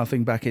that cinema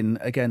thing back in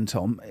again,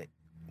 Tom,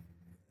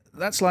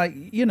 that's like,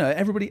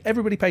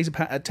 everybody pays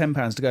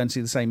 £10 to go and see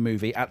the same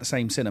movie at the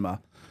same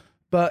cinema.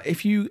 But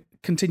if you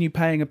continue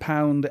paying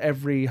 £1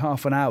 every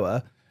half an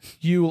hour,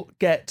 you'll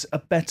get a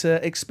better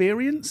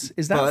experience.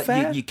 Is that But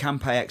fair? you can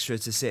pay extra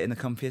to sit in the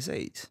comfier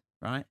seats,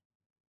 right?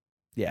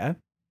 Yeah.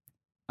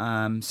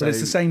 So But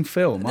it's the same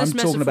film. This I'm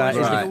talking metaphor about is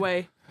Right. the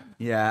way.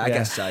 Yeah, I Yeah.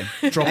 guess so.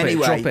 Drop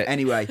anyway, it.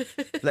 Anyway,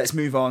 let's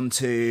move on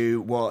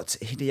to what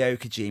Hideo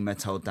Kojima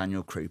told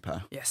Daniel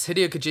Krupa. Yes,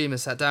 Hideo Kojima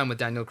sat down with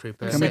Daniel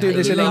Krupa. Can we and do had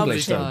this a in lovely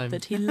English, time.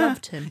 That he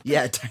loved him.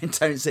 Yeah,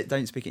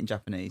 don't speak it in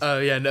Japanese. Oh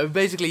yeah, no.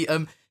 Basically,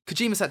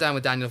 Kojima sat down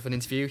with Daniel for an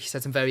interview. He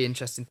said some very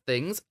interesting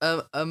things.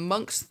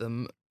 Amongst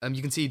them,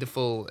 you can see the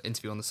full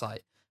interview on the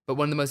site. But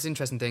one of the most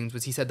interesting things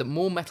was he said that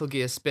more Metal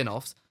Gear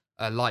spin-offs,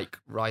 like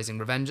Rising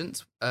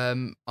Revengeance,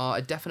 are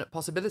a definite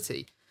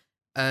possibility.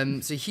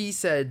 So he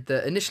said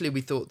that initially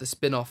we thought the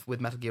spin-off with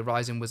Metal Gear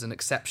Rising was an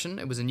exception.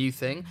 It was a new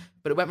thing,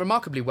 but it went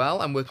remarkably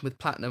well. And working with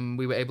Platinum,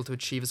 we were able to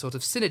achieve a sort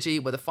of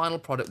synergy where the final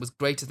product was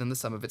greater than the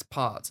sum of its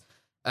parts.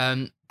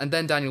 And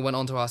then Daniel went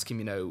on to ask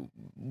him,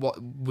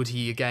 what would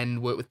he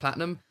again work with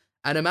Platinum?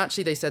 And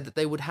actually they said that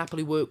they would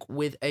happily work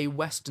with a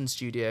Western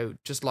studio,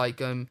 just like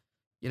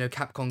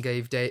Capcom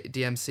gave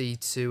DMC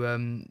to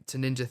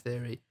Ninja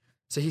Theory.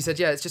 So he said,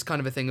 yeah, it's just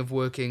kind of a thing of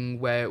working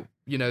where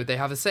they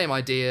have the same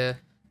idea.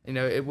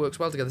 It works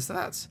well together. So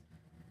that's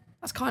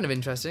kind of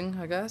interesting,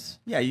 I guess.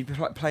 Yeah, you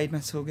played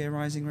Metal Gear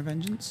Rising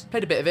Revengeance?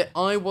 Played a bit of it.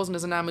 I wasn't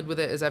as enamored with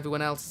it as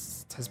everyone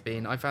else has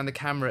been. I found the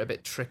camera a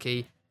bit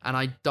tricky, and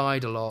I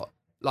died a lot.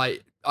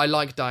 Like, I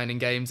like dying in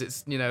games.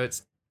 It's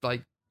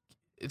like,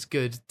 it's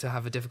good to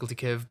have a difficulty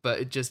curve, but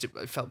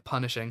it felt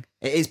punishing.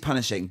 It is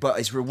punishing, but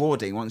it's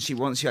rewarding. Once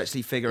you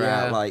actually figure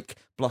out like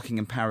blocking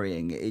and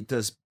parrying,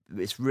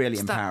 it's really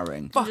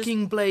empowering.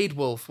 Fucking Blade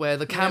Wolf, where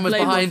the camera's Blade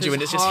behind Wolf you is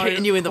and it's just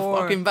hitting you in the hardcore.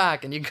 fucking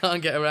back and you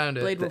can't get around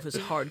it. Blade Wolf is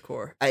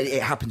hardcore.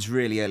 It happens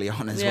really early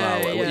on as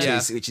Yeah, well,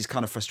 yeah. which is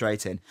kind of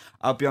frustrating.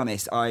 I'll be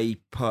honest, I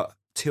put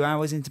 2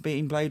 hours into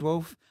beating Blade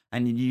Wolf,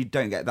 and you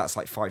don't get that's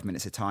like 5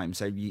 minutes of time,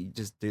 so you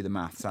just do the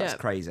maths. That's Yeah.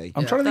 crazy.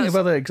 I'm trying to think of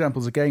That's- other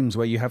examples of games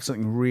where you have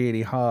something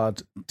really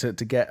hard to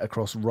get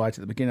across right at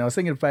the beginning. I was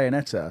thinking of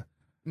Bayonetta,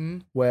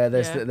 where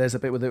there's a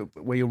bit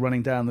where you're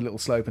running down the little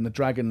slope and the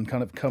dragon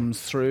kind of comes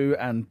through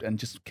and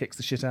just kicks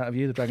the shit out of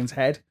you, the dragon's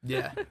head.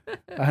 Yeah.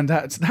 And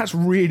that's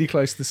really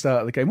close to the start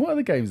of the game. What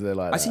other games are there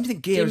like I that? seem to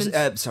think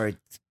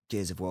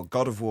Gears of War,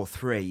 God of War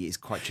 3 is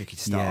quite tricky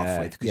to start off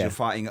with because you're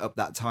fighting up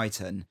that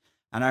Titan.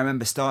 And I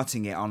remember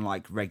starting it on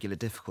like regular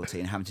difficulty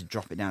and having to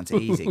drop it down to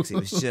easy because it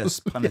was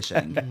just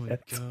punishing. Oh my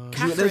god.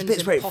 There's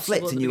bits where it impossible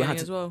flipped at and the you had beginning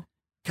to. as well.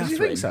 Do you think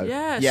Catherine. so?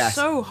 Yeah, it's Yes.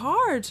 so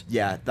hard.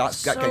 Yeah, that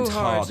So game's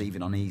hard hard.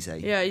 even on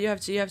easy. Yeah, you have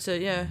to.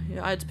 Yeah,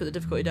 I had to put the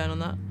difficulty down on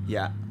that.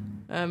 Yeah.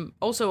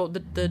 Also,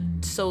 the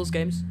Souls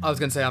games. I was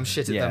going to say I'm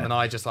shit at Yeah. them and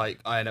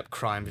I end up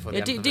crying before the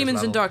Yeah, end of the Demons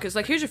first in level. Dark. It's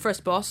like, here's your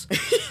first boss.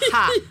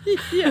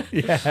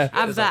 Ha!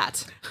 Have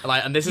that.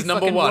 Like, and this is You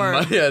number fucking one.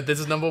 worm. Yeah, this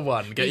is number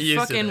one. Get You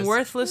used to fucking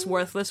this.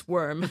 worthless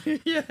worm.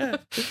 Yeah.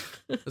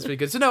 That's pretty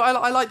good. So no,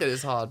 I like that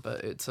it's hard,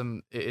 but it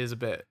is a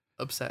bit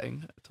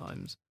upsetting at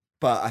times.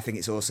 But I think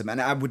it's awesome. And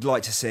I would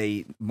like to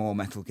see more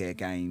Metal Gear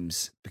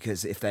games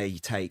because if they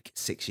take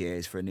 6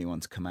 years for a new one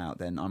to come out,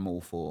 then I'm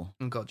all for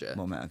Oh god, yeah.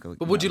 more Metal Gear.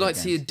 But would you Metal like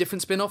Gear to see a games.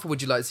 different spin-off, or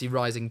would you like to see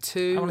Rising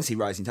 2? I want to see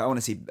Rising 2. I want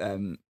to see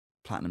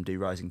Platinum do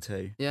Rising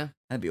 2. Yeah.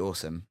 That'd be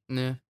awesome.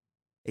 Yeah.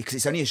 Because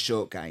it's only a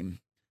short game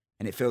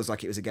and it feels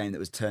like it was a game that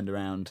was turned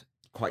around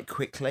quite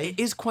quickly. It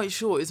is quite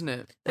short, isn't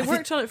it? They I think-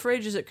 worked on it for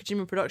ages at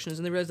Kojima Productions,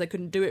 and they realized they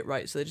couldn't do it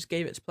right, so they just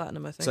gave it to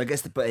Platinum. I think. So I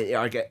guess,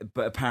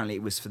 but apparently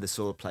it was for the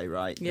swordplay,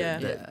 right? Yeah.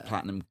 That Yeah.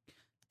 Platinum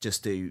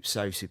just do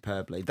so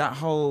superbly. That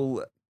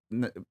whole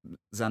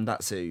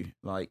Zandatsu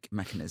like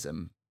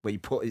mechanism where you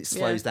put it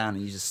slows down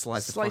and you just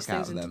slice the Slice fuck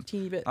out things of into them.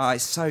 teeny bits. Oh,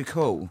 it's so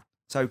cool,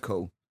 so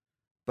cool.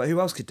 But who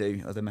else could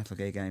do other Metal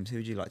Gear games? Who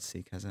would you like to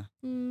see, Keza?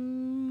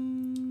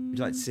 Would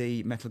you like to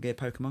see Metal Gear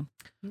Pokemon?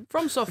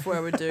 From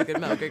Software would do a good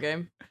Metal Gear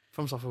game.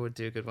 From Software would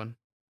do a good one.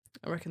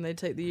 I reckon they'd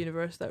take the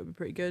universe. That would be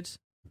pretty good.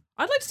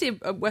 I'd like to see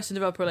a Western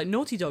developer like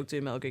Naughty Dog do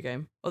a Metal Gear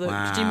game. Although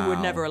Kojima would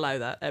Wow. never allow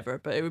that ever,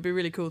 but it would be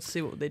really cool to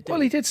see what they do.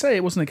 Well, he did say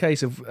it wasn't a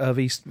case of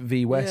East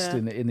v West Yeah.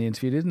 in the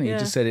interview, didn't he? Yeah. He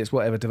just said it's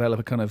whatever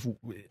developer kind of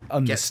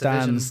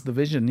understands the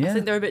vision. I Yeah.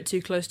 think they're a bit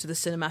too close to the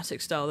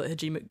cinematic style that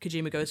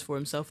Kojima goes for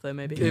himself, though.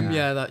 Maybe. Yeah.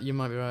 Yeah, that you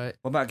might be right.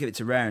 What about give it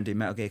to Rare and do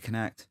Metal Gear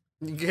Connect?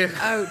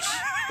 Ouch.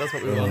 That's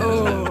what we want.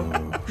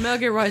 Oh, Metal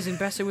Gear Rising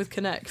better with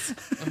Connect.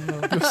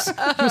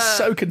 You're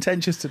so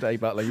contentious today,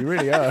 Butler. You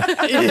really are.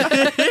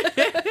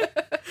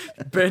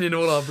 Burning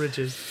all our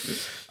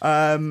bridges.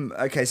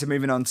 Okay, so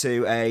moving on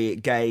to a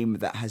game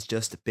that has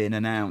just been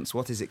announced.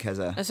 What is it,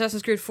 Keza?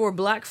 Assassin's Creed 4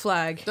 Black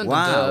Flag. Dun,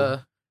 Wow. dun,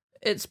 dun.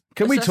 It's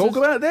Can we talk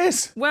about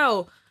this?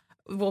 Well,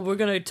 we're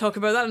going to talk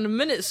about that in a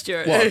minute,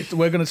 Stuart. What?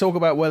 We're going to talk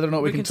about whether or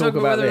not we can talk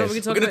about whether or not this.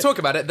 we can We're going to talk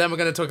about it, then we're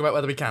going to talk about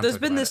whether we can. There's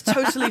talk been about this it.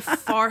 totally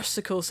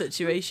farcical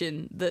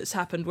situation that's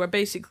happened where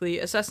basically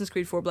Assassin's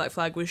Creed 4 Black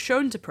Flag was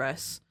shown to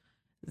press.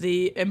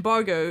 The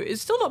embargo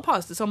is still not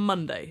passed. It's on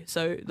Monday.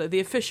 So the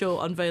official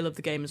unveil of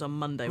the game is on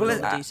Monday. Well, with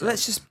all the details.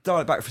 let's just dial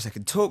it back for a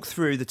second. Talk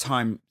through the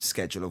time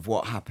schedule of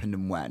what happened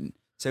and when.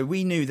 So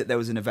we knew that there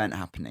was an event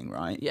happening,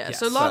 right? Yeah. Yes.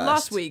 So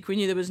last First. week we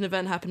knew there was an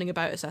event happening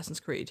about Assassin's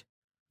Creed.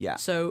 Yeah.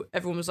 So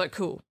everyone was like,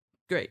 "Cool,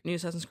 great, new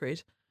Assassin's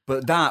Creed."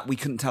 But that we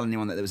couldn't tell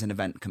anyone that there was an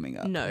event coming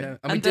up. No, No.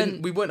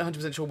 And we weren't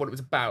 100% sure what it was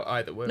about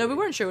either, were no, we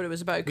weren't sure what it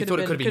was about. It We could thought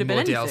have it been, could have been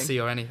more anything.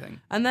 DLC or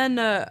anything. And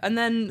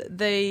then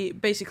they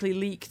basically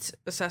leaked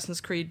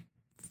Assassin's Creed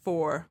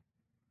 4.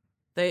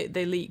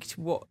 They leaked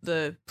what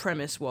the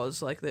premise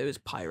was, like there was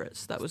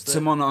pirates. That was the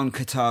Someone on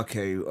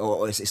Kotaku,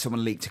 or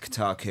someone leaked to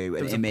Kotaku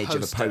an was a image of a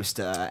poster.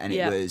 poster, and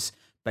Yeah. it was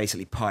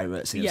basically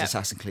pirates, and it Yeah. was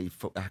Assassin's Creed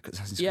 4.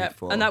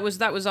 and that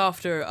was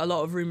after a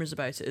lot of rumors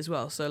about it as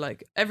well. So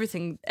like every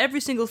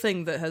single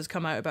thing that has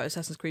come out about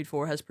Assassin's Creed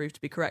 4 has proved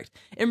to be correct.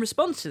 In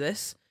response to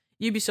this,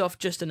 Ubisoft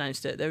just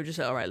announced it. They were just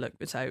like, all right, look,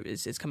 it's out,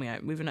 it's coming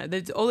out.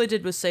 All they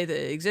did was say that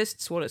it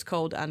exists, what it's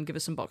called, and give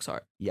us some box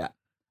art. Yeah.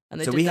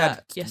 And they So did we that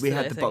had yesterday, we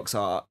had I the think. box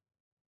art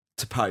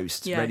to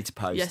post, Yeah, ready to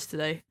post.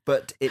 yesterday.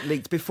 But it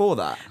leaked before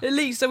that. It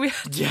leaked, so we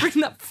had to bring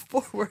that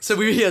forward. So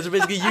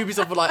basically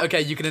Ubisoft were like,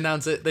 okay, you can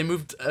announce it. They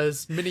moved a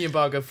mini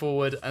embargo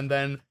forward, and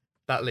then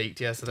that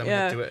leaked. Yeah, so then we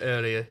had to do it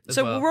earlier as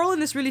So well. we're all in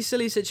this really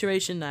silly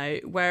situation now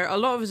where a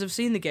lot of us have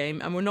seen the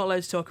game and we're not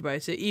allowed to talk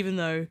about it, even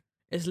though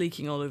it's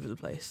leaking all over the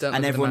place. Don't And look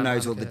at the everyone man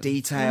knows all behind the the curtain.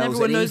 details. And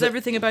everyone knows even-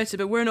 everything about it,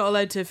 but we're not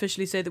allowed to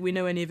officially say that we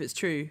know any of it's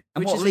true.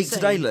 And which what is leaked insane.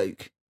 today,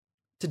 Luke?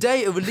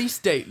 Today, a release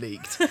date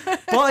leaked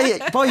By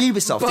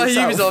Ubisoft by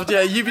itself. Ubisoft.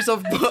 Yeah,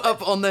 Ubisoft put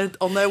up on their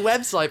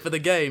website for the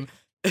game.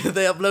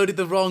 They uploaded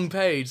the wrong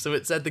page, so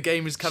it said the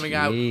game is coming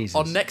Jesus.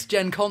 out on next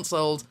gen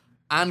consoles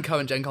and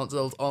current gen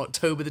consoles on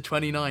October the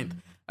 29th.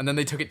 And then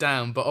they took it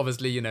down, but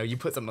obviously, you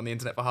put something on the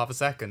internet for half a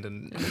second,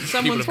 and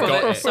Someone's people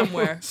have got got it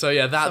somewhere. So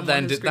yeah, Someone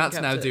has that's now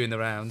screen capped it. doing the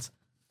rounds.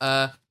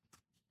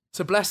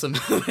 So bless them.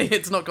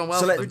 It's not gone well.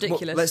 So for them.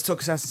 Ridiculous. let's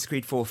talk Assassin's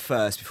Creed 4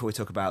 first before we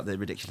talk about the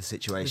ridiculous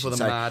situation. Before the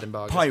so, mad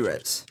embargo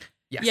pirates.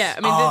 Yes. Yeah,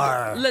 I mean,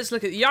 Arr. let's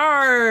look at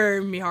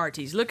Yar, me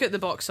hearties. Look at the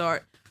box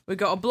art. We've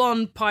got a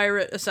blonde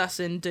pirate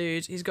assassin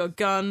dude. He's got a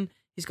gun.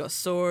 He's got a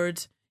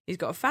sword. He's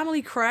got a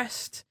family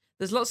crest.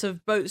 There's lots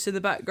of boats in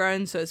the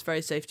background, so it's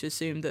very safe to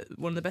assume that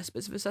one of the best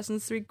bits of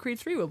Assassin's Creed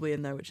 3 will be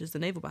in there, which is the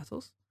naval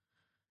battles.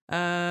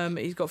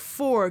 He's got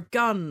 4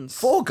 guns.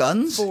 4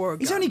 guns? 4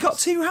 He's only got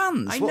 2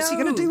 hands. I What's he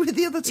going to know. do with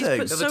the other He's 2?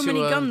 put The so other many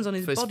two, guns on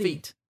his for body.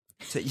 feet.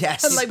 So,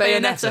 yes. Like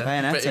Bayonetta.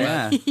 Bayonetta, Pretty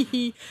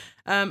yeah.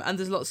 much. And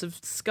there's lots of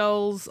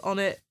skulls on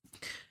it.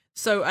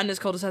 So, and it's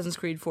called Assassin's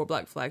Creed 4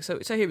 Black Flag. So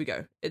here we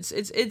go.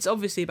 It's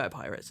obviously about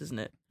pirates, isn't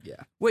it? Yeah.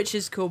 Which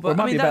is cool, but Well, it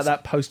might I mean be about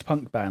that's that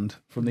post-punk band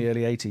from the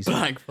early 80s.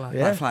 Black flag.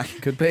 Yeah, Black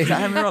Flag. could be. Is that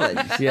Henry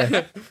Rollins?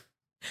 Yeah,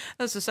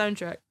 that's the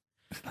soundtrack.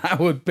 that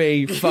would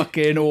be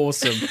fucking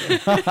awesome.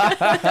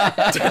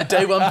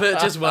 Day one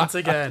purchase once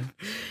again.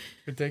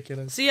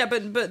 Ridiculous. So yeah,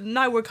 but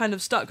now we're kind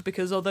of stuck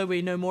because although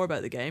we know more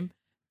about the game,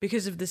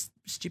 because of this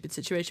stupid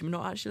situation, we're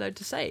not actually allowed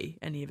to say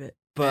any of it.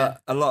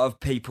 But a lot of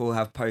people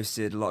have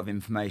posted a lot of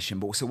information.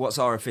 But so what's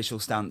our official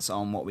stance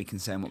on what we can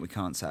say and what we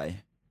can't say?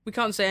 We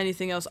can't say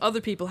anything else. Other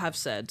people have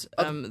said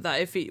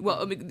that if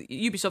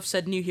Ubisoft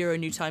said new hero,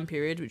 new time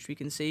period, which we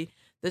can see.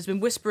 There's been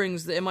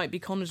whisperings that it might be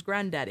Connor's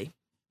granddaddy,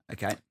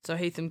 Okay. so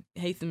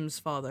Haytham's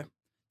father.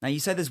 Now, you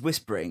said there's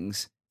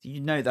whisperings. You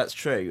know that's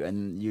true,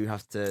 and you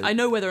have to... I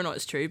know whether or not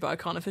it's true, but I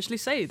can't officially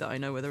say that I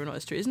know whether or not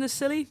it's true. Isn't this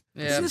silly?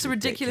 Yeah. Isn't this a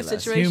ridiculous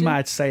Ridiculous. situation? You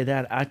might say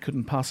that. I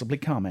couldn't possibly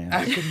comment.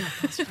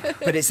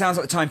 But it sounds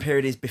like the time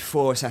period is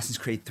before Assassin's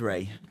Creed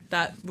 3.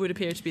 That would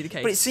appear to be the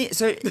case. But it's...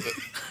 So,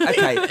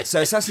 okay,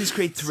 so Assassin's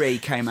Creed 3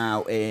 came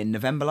out in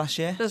November last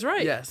year. That's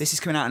right. Yes. This is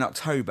coming out in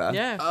October.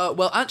 Yeah.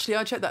 Well, actually,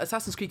 I checked that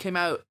Assassin's Creed came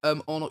out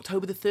on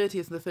October the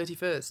 30th and the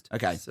 31st.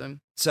 Okay. So,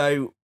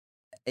 So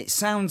it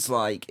sounds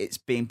like it's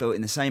being built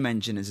in the same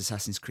engine as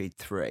Assassin's Creed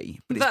 3.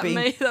 But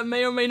it's that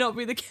may or may not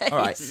be the case. All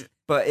right,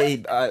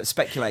 but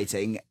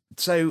speculating.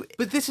 So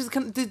but this is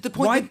kind of the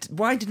point.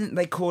 why didn't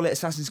they call it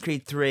Assassin's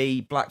Creed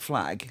 3 Black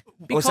Flag?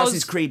 Or Because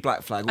Assassin's Creed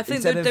Black Flag? I think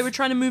instead they of- were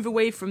trying to move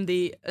away from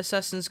the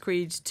Assassin's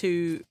Creed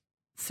 2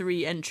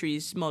 3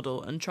 entries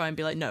model and try and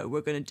be like, no,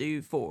 we're going to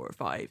do 4,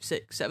 5,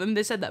 6, 7.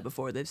 They said that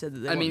before. They've said that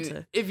they I want mean,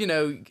 to. if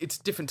it's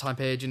a different time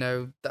period,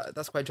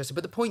 that's quite interesting.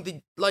 But the point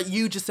that, like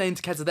you just saying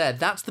to Keza there,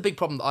 that's the big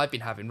problem that I've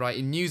been having, right,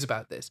 in news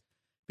about this.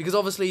 Because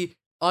obviously,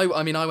 I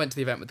went to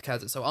the event with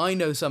Keza, so I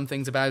know some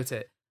things about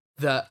it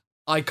that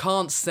I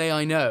can't say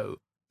I know,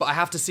 but I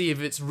have to see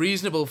if it's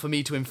reasonable for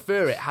me to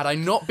infer it had I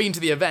not been to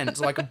the event,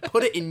 so I can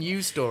put it in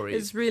news stories.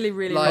 It's really,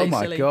 really, Like- really Oh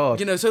my silly.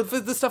 god. So for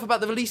the stuff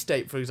about the release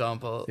date, for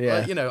example,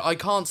 Yeah. I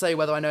can't say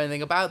whether I know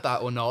anything about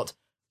that or not,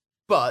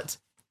 but,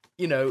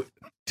 Do you-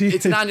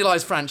 it's an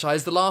annualized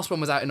franchise. The last one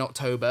was out in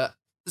October,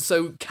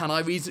 so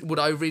would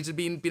I have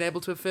reasonably been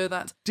able to infer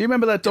that? Do you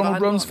remember that I Donald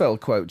had not- Rumsfeld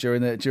quote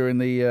during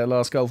the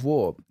last Gulf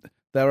War?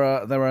 There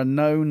are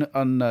known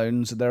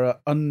unknowns, there are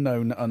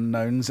unknown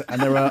unknowns,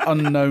 and there are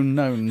unknown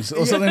knowns,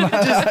 or something like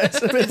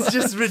that. It's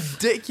just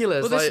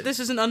ridiculous. Well, like- this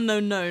is an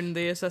unknown known,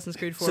 the Assassin's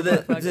Creed 4 So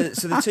Black Flag.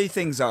 the two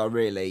things are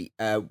really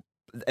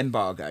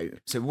embargo.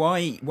 So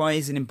why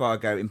is an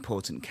embargo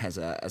important,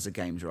 Keza, as a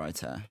games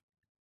writer?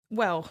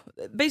 Well,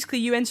 basically,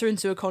 you enter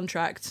into a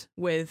contract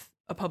with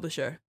a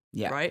publisher,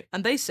 Yeah. right?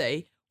 And they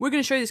say, we're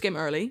going to show you this game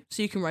early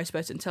so you can write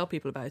about it and tell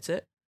people about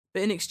it.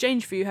 But in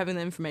exchange for you having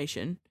the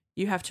information,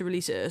 you have to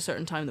release it at a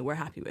certain time that we're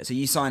happy with. So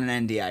you sign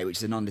an NDA, which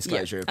is a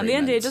non-disclosure And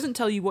agreement. the NDA doesn't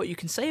tell you what you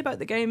can say about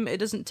the game. It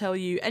doesn't tell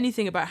you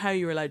anything about how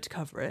you're allowed to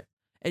cover it.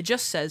 It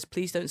just says,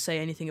 please don't say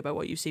anything about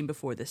what you've seen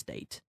before this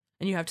date.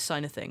 And you have to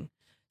sign a thing.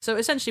 So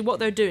essentially what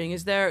they're doing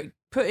is they're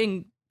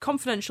putting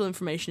confidential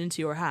information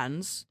into your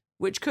hands,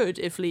 which could,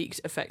 if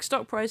leaked, affect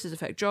stock prices,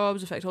 affect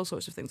jobs, affect all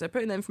sorts of things. They're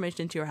putting the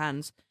information into your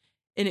hands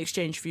in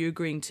exchange for you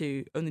agreeing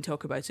to only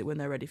talk about it when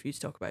they're ready for you to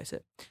talk about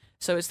it.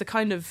 So it's the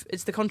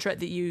contract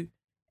that you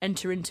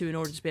enter into in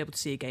order to be able to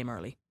see a game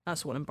early.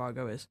 That's what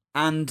embargo is.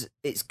 And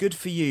it's good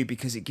for you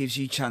because it gives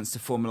you a chance to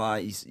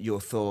formalise your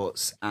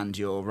thoughts and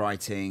your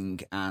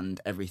writing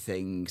and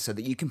everything so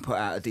that you can put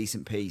out a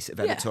decent piece of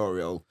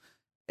editorial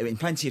in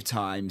plenty of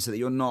time so that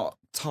you're not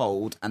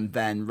told and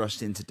then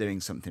rushed into doing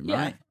something,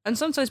 right? And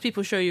sometimes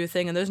people show you a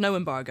thing and there's no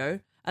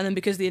embargo. And then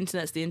because the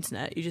internet's the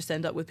internet, you just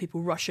end up with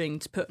people rushing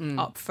to put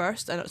up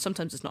first. And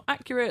sometimes it's not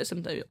accurate.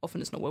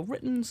 Often it's not well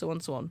written, so on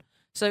and so on.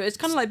 So it's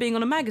kind of like being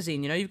on a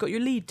magazine, you've got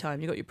your lead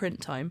time, you've got your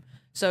print time.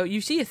 So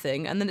you see a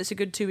thing, and then it's a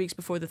good 2 weeks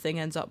before the thing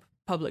ends up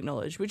public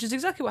knowledge, which is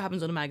exactly what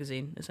happens on a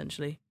magazine,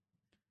 essentially.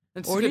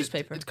 It's Or a good.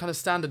 newspaper. It kind of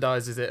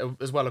standardizes it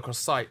as well across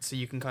sites, so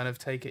you can kind of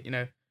take it,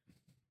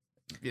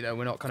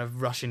 we're not kind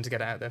of rushing to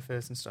get it out there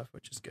first and stuff,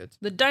 which is good.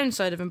 The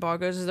downside of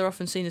embargoes is they're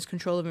often seen as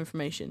control of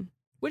information,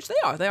 which they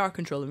are. They are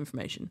control of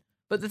information.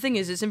 But the thing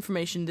is, it's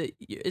information that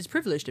is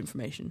privileged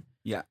information.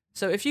 Yeah.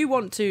 So if you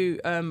want to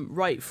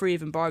write free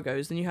of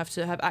embargoes, then you have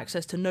to have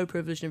access to no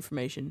privileged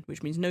information,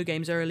 which means no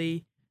games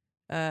early,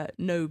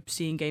 no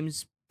seeing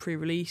games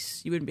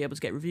pre-release. You wouldn't be able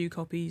to get review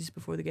copies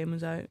before the game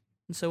was out,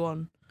 and so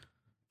on.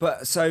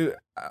 But so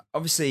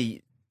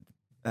obviously,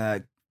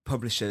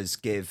 publishers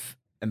give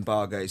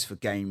embargoes for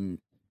game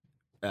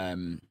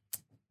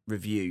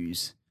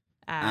reviews,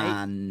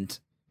 and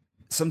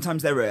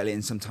sometimes they're early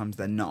and sometimes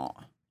they're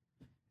not.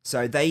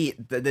 So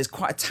there's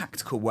quite a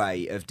tactical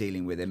way of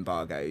dealing with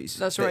embargoes.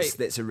 That's right.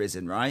 That's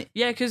arisen, right?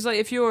 Yeah, because like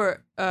if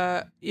you're,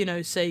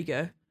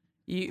 Sega,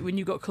 when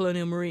you've got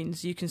Colonial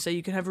Marines, you can say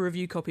you can have a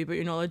review copy, but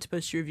you're not allowed to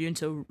post your review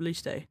until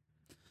release day.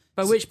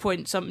 By which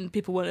point, some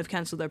people won't have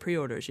cancelled their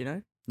pre-orders,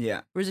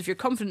 Yeah. Whereas if you're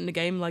confident in the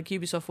game, like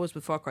Ubisoft was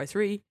with Far Cry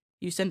 3,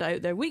 you send it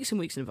out there weeks and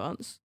weeks in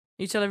advance.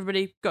 You tell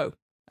everybody, go.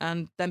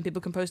 And then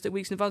people can post it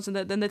weeks in advance, and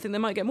then they think they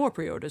might get more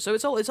pre-orders. So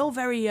it's all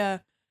very,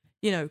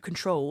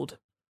 controlled.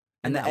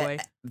 And that way.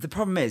 The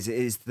problem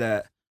is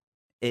that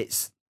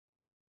it's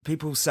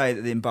people say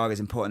that the embargo is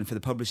important for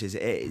the publishers.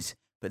 It is,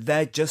 but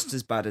they're just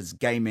as bad as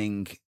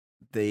gaming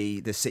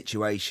the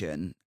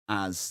situation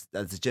as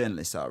the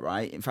journalists are.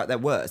 Right? In fact, they're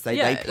worse. They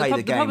play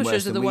the game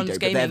worse than we do.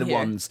 But they're the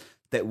ones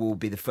that will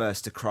be the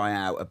first to cry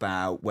out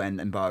about when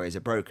embargoes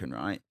are broken.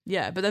 Right?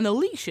 Yeah, but then they'll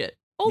leak shit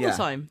all the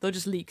time. They'll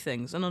just leak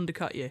things and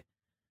undercut you.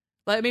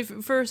 Like, I mean,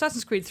 for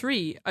Assassin's Creed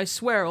 3, I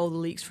swear all the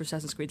leaks for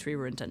Assassin's Creed 3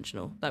 were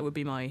intentional. That would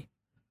be my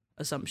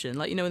assumption.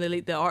 Like, when they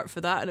leaked the art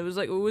for that, and it was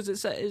like, is it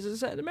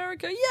set in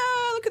America?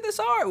 Yeah, look at this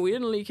art. We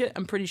didn't leak it.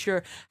 I'm pretty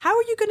sure. How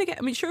are you going to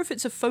get, sure, if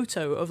it's a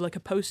photo of like a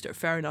poster,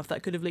 fair enough,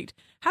 that could have leaked.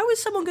 How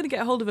is someone going to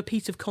get a hold of a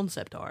piece of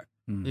concept art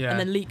Yeah. and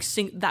then leak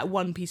that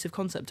one piece of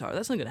concept art?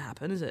 That's not going to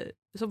happen, is it?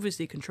 It's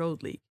obviously a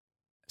controlled leak.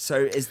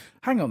 So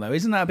hang on though,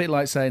 isn't that a bit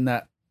like saying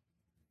that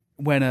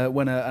when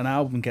an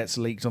album gets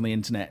leaked on the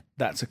internet,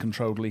 that's a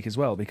controlled leak as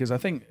well? Because I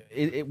think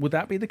would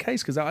that be the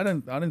case? Because I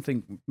don't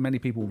think many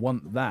people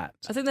want that.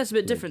 I think that's a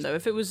bit different though.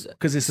 If it was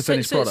because it's a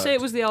finished product. Say it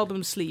was the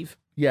album sleeve.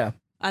 Yeah.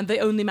 And they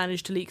only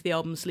managed to leak the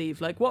album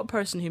sleeve. Like, what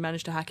person who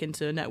managed to hack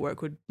into a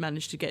network would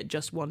manage to get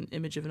just one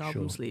image of an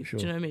album sleeve? Sure.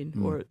 Do you know what I mean?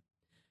 Or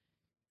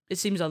it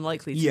seems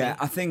unlikely to yeah, me.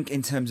 I think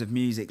in terms of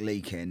music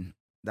leaking,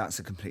 that's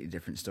a completely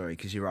different story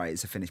because you're right,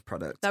 it's a finished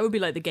product. That would be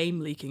like the game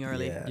leaking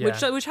early,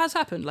 Yeah. which has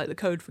happened. Like the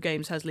code for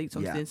games has leaked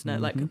onto the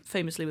internet, like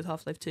famously with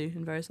Half-Life 2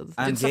 and various other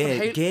things.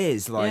 And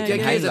Gears, like Yeah,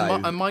 in Gears Halo,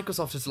 and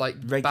Microsoft has like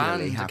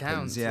regularly banned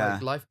happens, accounts, yeah.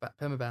 like life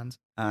permabans.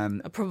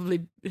 I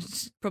probably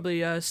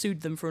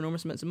sued them for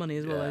enormous amounts of money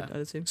as well. Yeah.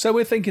 I'd assume. So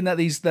we're thinking that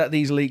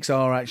these leaks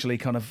are actually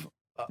kind of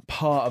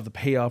part of the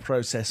PR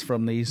process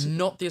from these.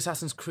 Not the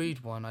Assassin's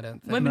Creed one, I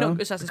don't think. Maybe No?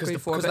 not Assassin's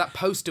Creed 4. Because but that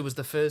poster was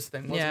the first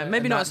thing, wasn't yeah, it?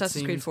 maybe And not that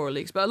Assassin's Creed seemed- 4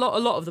 leaks, but a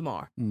lot of them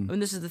are. I mean,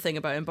 this is the thing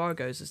about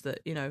embargoes is that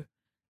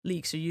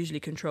leaks are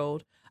usually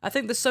controlled. I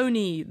think the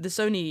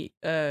Sony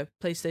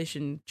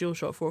PlayStation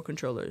DualShock 4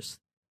 controllers,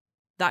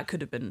 that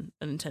could have been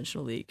an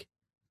intentional leak.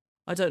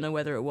 I don't know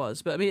whether it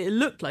was, but I mean, it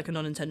looked like an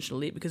unintentional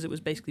leak because it was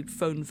basically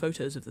phone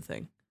photos of the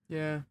thing.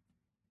 Yeah.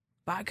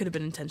 But it could have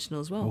been intentional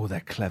as well. Oh,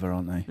 they're clever,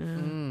 aren't they?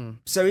 Mm.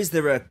 So is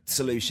there a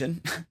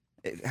solution?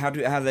 How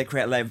do they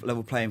create a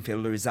level playing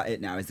field, or is that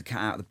it now? Is the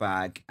cat out of the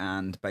bag,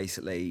 and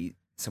basically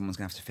someone's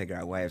going to have to figure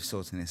out a way of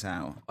sorting this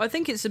out? I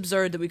think it's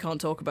absurd that we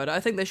can't talk about it. I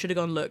think they should have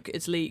gone, look,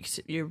 it's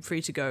leaked. You're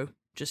free to go.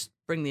 Just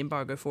bring the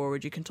embargo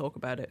forward. You can talk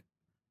about it.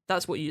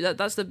 That's what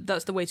that's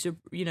the way to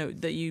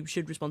that you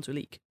should respond to a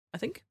leak. I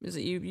think is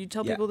that you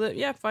tell people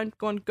that fine,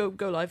 go on,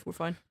 go live. We're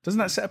fine. Doesn't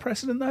that set a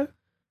precedent though?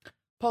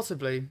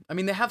 Possibly. I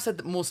mean, they have said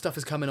that more stuff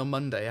is coming on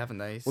Monday, haven't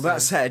they? Well,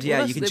 that said, yeah,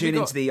 Well, you can that's- tune we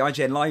into got-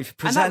 the IGN Live And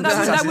present that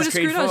would Assassin's have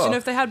Creed screwed us. 4. You know,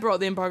 if they had brought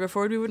the embargo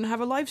forward, we wouldn't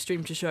have a live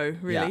stream to show,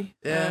 really.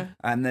 Yeah.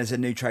 And there's a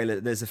new trailer.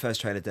 There's the first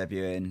trailer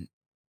debuting,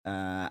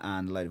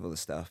 and a load of other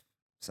stuff.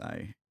 So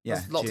yeah,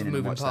 There's lots tune of in and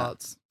moving watch that.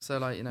 parts. So,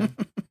 like, you know.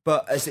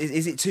 But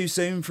is it too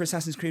soon for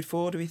Assassin's Creed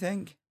 4? Do we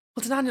think?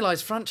 Well, it's an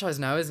annualized franchise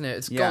now, isn't it?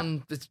 It's Yeah.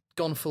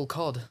 gone full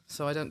COD.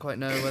 So I don't quite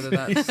know whether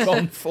that's It's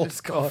gone full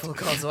It's gone COD. full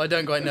COD. So I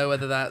don't quite know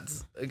whether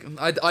that's.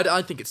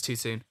 I think it's too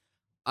soon,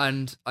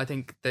 and I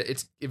think that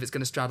if it's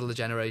going to straddle the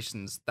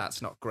generations,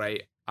 that's not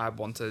great. I'd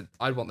want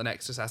the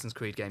next Assassin's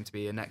Creed game to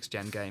be a next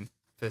gen game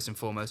first and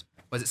foremost,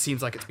 whereas it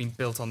seems like it's been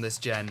built on this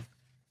gen,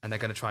 and they're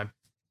going to try and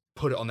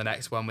put it on the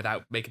next one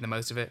without making the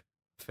most of it.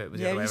 If it was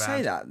the Yeah, other way you around.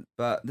 say that,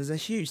 but there's a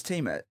huge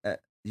team at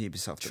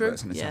Ubisoft that True.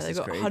 works on Yeah, Assassin's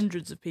they've got Creed.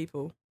 hundreds of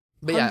people.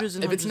 But yeah, Hundreds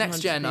and if it's hundreds next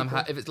and gen,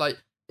 hundreds of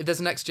if there's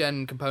a next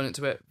gen component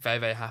to it, very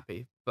very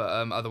happy. But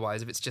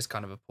otherwise, if it's just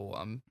kind of a port,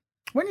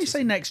 When you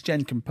say next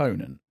gen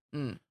component,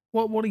 Mm.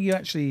 what are you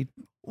actually?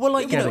 well,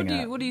 like you know, Getting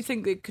at. What do you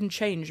think it can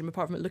change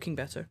apart from it looking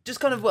better? just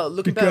kind of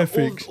looking The back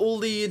graphics. all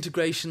the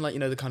integration, like, you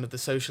know, the kind of the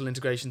social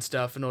integration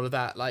stuff and all of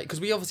that, like,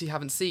 because we obviously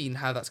haven't seen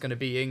how that's going to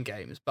be in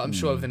games, but I'm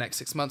sure over the next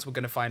 6 months we're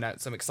going to find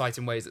out some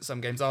exciting ways that some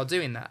games are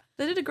doing that.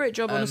 They did a great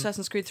job on Um,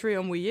 Assassin's Creed 3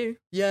 on Wii U.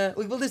 Yeah,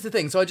 well, this is the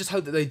thing. So I just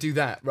hope that they do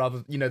that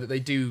rather, you know, that they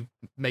do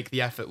make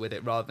the effort with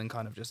it rather than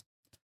kind of just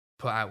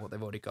put out what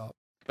they've already got.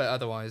 But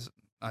otherwise,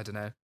 I don't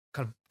know,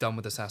 kind of done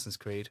with Assassin's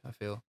Creed, I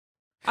feel.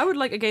 I would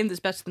like a game that's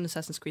better than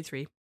Assassin's Creed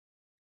 3.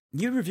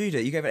 You reviewed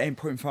it. You gave it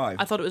 8.5.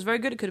 I thought it was very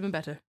good. It could have been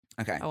better.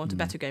 Okay. I want a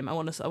better game. I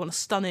want a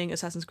stunning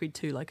Assassin's Creed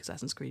 2 like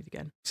Assassin's Creed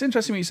again. It's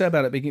interesting what you say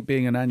about it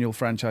being an annual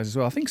franchise as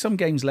well. I think some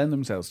games lend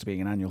themselves to being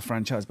an annual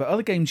franchise, but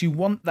other games you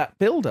want that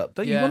build up,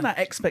 don't you? You Yeah. want that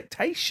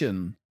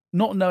expectation,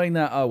 not knowing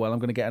that I'm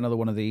going to get another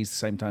one of these the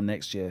same time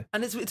next year.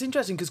 And it's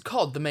interesting because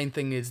COD, the main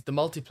thing is the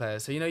multiplayer.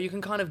 So, you know, you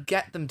can kind of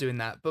get them doing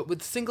that. But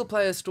with single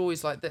player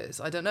stories like this,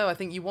 I don't know. I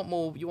think you want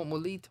more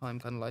lead time,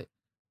 kind of like,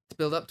 to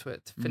build up to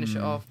it, to finish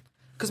it off.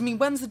 Because, I mean,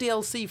 when's the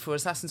DLC for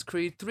Assassin's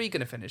Creed 3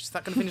 going to finish? Is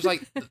that going to finish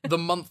like the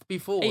month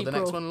before the next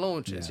April. one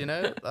launches, you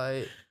know?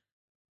 Like,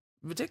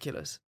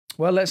 ridiculous.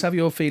 Well, let's have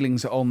your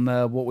feelings on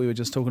what we were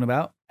just talking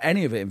about.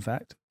 Any of it, in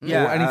fact.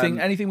 Yeah, Or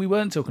anything we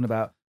weren't talking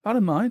about. I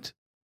don't mind.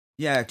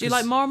 Yeah. Do you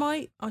like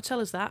Marmite? Oh, tell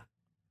us that.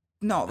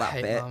 Not I that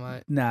hate bit.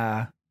 Marmite,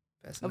 Nah.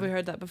 Have we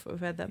heard that before? We've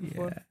heard that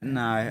before.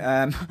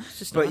 No. It's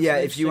just But not yeah,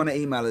 so if you want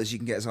interesting. to email us, you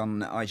can get us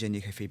on IGN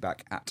UK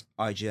feedback at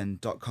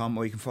IGN.com,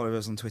 or you can follow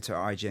us on Twitter at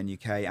IGN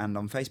UK and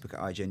on Facebook at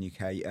IGN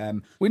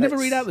UK. We never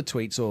let's- read out the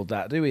tweets or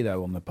that, do we,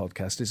 though, on the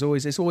podcast? It's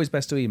always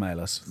best to email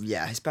us.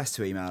 Yeah, it's best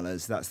to email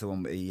us. That's the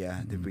one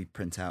that we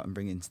print out and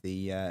bring into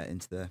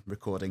the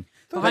recording.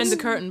 Behind the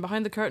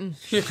curtain.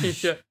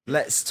 yeah.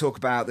 Let's talk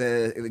about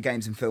the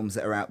games and films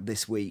that are out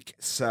this week.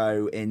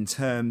 So, in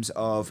terms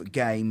of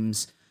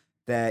games,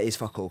 there is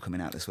fuck all coming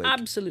out this week.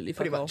 Absolutely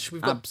Pretty fuck all. much.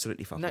 We've got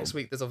Absolutely fuck next all.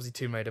 week, there's obviously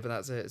Tomb Raider, but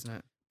that's it, isn't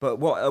it? But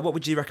what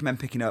would you recommend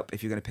picking up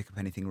if you're going to pick up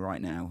anything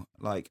right now?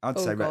 Like, I'd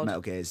Oh, say God.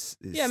 Metal Gear is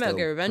Yeah, Metal still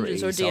Gear Revengeance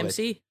pretty or solid.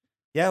 DMC.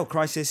 Yeah, well,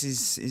 Crysis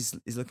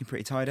is looking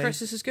pretty tidy.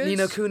 Crisis is good.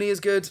 Nino Kuni is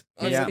good.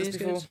 I've Yeah. said this Is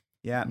before. good.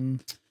 Yeah.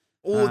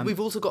 Or we've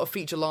also got a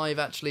feature live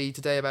actually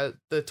today about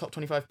the top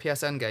 25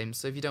 PSN games.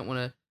 So if you don't want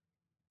to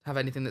have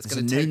anything that's There's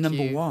going a to new take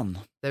number you, one.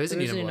 there is There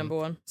a is new a number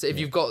one. number one. So if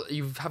you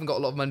haven't got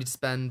a lot of money to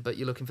spend, but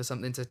you're looking for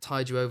something to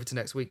tide you over to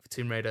next week for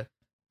Tomb Raider,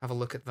 have a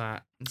look at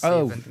that. And see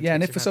Oh, if anything yeah,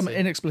 and takes if for your some fancy.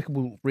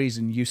 inexplicable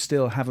reason you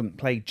still haven't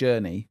played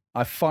Journey,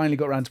 I finally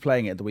got around to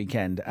playing it at the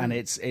weekend, and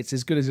it's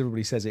as good as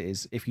everybody says it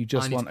is. If you I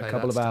just need to want a play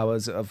couple that of still.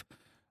 hours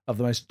of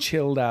the most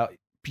chilled out,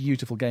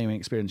 beautiful gaming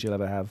experience you'll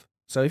ever have.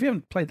 So if you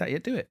haven't played that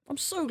yet, do it. I'm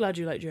so glad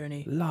you like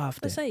Journey.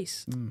 Loved That's it.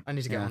 ace. I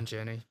need to get Yeah. on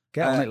Journey.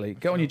 Get on it, Lee.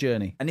 Get on your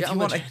journey. And Get if on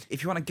you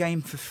the want a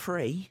game for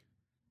free,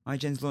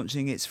 IGN's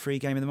launching its free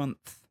game of the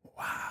month.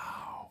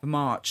 Wow. For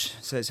March.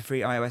 So it's a free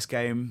iOS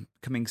game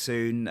coming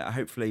soon.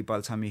 Hopefully by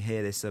the time you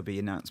hear this there'll be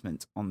an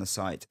announcement on the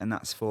site, and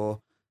that's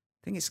for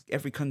I think it's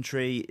every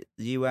country,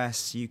 the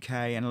US, UK,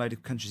 and a load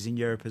of countries in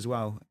Europe as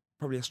well.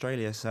 Probably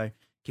Australia. So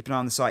keep an eye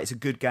on the site. It's a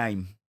good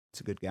game.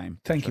 It's a good game.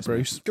 Thank you, Trust me.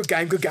 Bruce. Good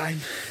game, good game.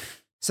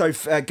 So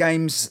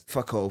games,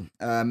 fuck all.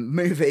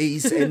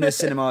 Movies in the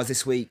cinemas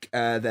this week.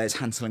 There's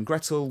Hansel and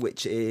Gretel,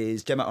 which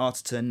is Gemma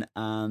Arterton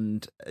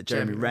and Jeremy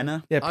Jeremy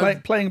Renner. Yeah,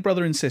 I've- playing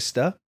brother and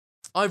sister.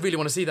 I really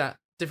want to see that.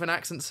 Different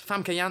accents.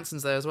 Famke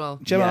Janssen's there as well.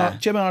 Yeah.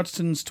 Gemma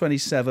Arterton's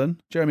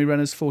 27. Jeremy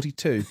Renner's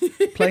 42.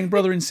 Playing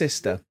brother and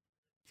sister.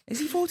 Is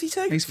he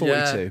 42? He's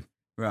 42.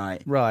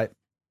 Right. Right.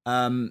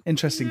 Um,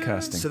 Interesting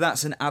casting. so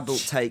that's an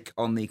adult take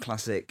on the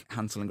classic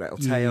Hansel and Gretel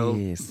tale.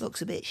 Yes.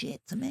 Looks a bit shit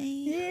to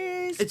me.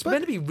 Yes, It's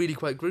meant to be really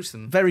quite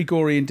gruesome. very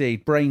gory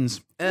indeed. Brains.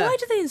 Yeah. Why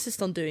do they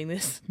insist on doing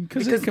this?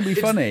 Because it can be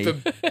funny.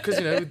 Because,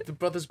 you know, the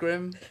Brothers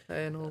Grimm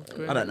and all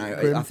Grimm. I don't know.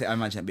 Grim. I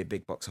imagine it'd be a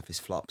big box office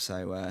flop.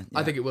 So I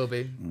yeah. think it will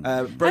be.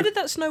 How Broke did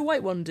that Snow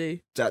White one do?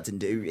 that didn't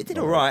do. It did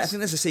all right. I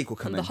think there's a sequel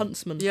And coming. the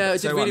Huntsman. Yeah, it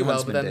So did what really well,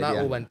 Huntsman but then did, that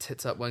yeah. all went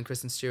tits up when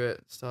Kristen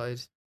Stewart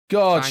started.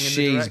 God, Banging the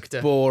she's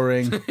director.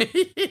 boring.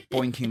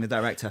 Boinking the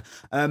director.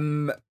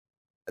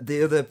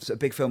 the other sort of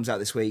big films out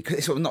this week,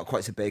 it's sort of not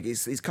quite so big.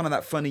 It's kind of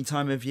that funny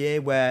time of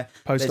year where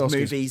there's Post-Oscars.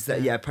 movies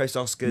that post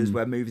Oscars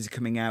where movies are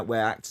coming out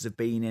where actors have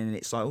been in, and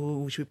it's like,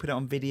 oh, should we put it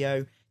on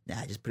video?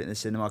 Nah, just put it in the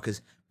cinema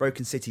because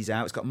Broken City's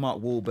out. It's got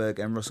Mark Wahlberg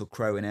and Russell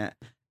Crowe in it.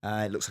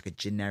 It looks like a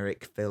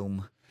generic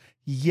film.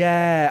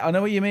 Yeah, I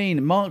know what you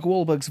mean. Mark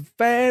Wahlberg's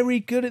very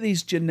good at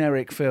these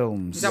generic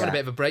films. He's having a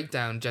bit of a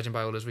breakdown, judging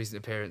by all his recent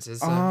appearances.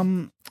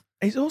 So.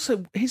 It's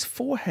also his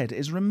forehead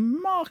is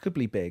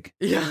remarkably big.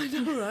 Yeah, I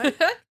know, right?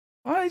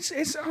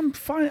 I'm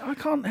fine. I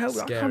can't help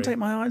it. I can't take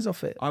my eyes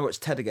off it. I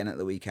watched Ted again at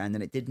the weekend,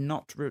 and it did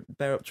not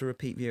bear up to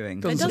repeat viewing.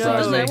 It Doesn't doesn't, surprise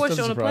doesn't me. it? I watched it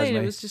Doesn't on a surprise plane. me.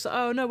 It was just,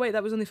 oh no, wait,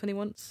 that was only funny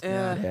once.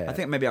 Yeah. I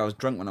think maybe I was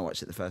drunk when I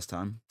watched it the first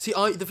time. See,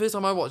 the first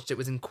time I watched it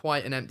was in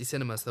quite an empty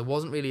cinema, so there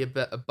wasn't really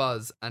a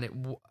buzz, and it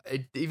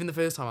even the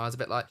first time I was a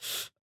bit like,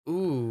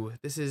 ooh,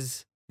 this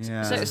is...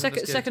 Yeah. That's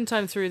good. Second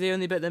time through, the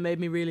only bit that made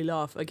me really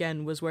laugh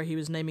again was where he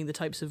was naming the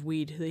types of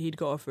weed that he'd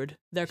got offered.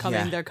 They're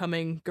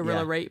coming, gorilla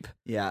Yeah. rape,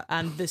 Yeah.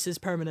 and this is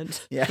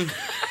permanent. Yeah.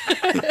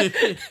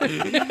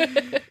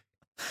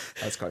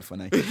 That's quite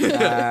funny.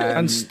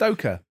 And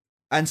Stoker.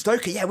 And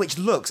Stoker, yeah, which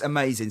looks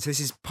amazing. So this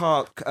is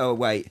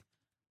Chan-wook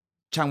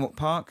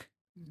Park,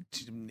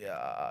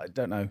 I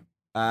don't know.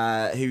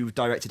 who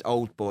directed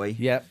Old Boy.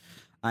 Yep.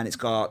 And it's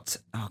got,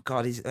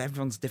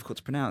 everyone's difficult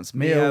to pronounce.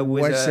 Mia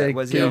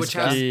Wasikowska.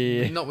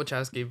 Wachowski, not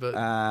Wachowski, but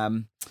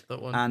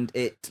that one. And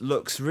it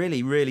looks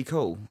really, really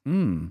cool.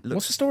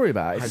 What's the story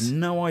about? I have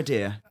no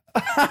idea.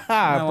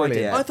 Brilliant.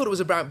 idea. I thought it was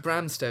about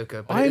Bram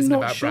Stoker, but it I'm isn't not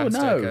about sure. Bram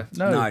Stoker.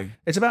 No.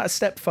 It's about a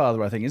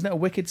stepfather, I think. Isn't it a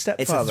wicked It's a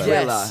stepfather?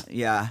 thriller. Yes.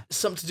 Yeah.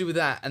 Something to do with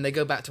that, and they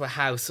go back to a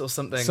house or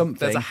something. Something.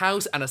 There's a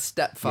house and a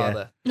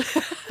stepfather.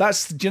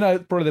 That's, do you know,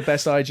 probably the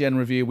best IGN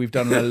review we've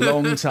done in a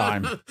long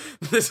time.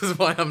 This is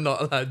why I'm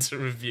not allowed to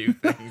review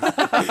things.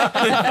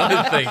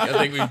 I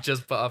think we've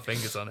just put our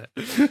fingers on it.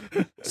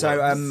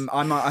 So I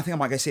think I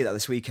might go see that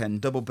this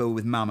weekend. Double bill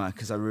with Mama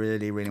because I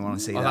really, really want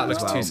to see that. That as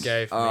looks well. too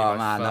scary for me. Oh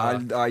by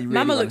man, far. I really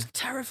Mama want- looks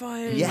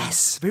terrifying.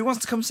 Yes, but who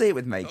wants to come see it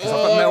with me? 'Cause I've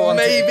got no one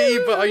to-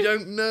 maybe, but I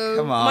don't know.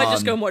 Come on. Might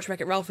just go and watch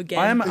Wreck-It Ralph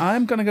again. I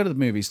am going to go to the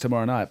movies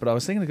tomorrow night, but I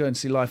was thinking of going to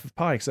see Life of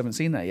Pi because I haven't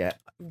seen that yet.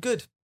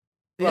 Good.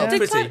 Yeah. Well,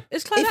 pretty.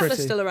 Is Cloud If-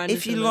 Atlas still around?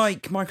 If in you cinemas?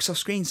 like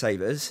Microsoft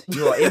screensavers,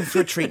 you are in for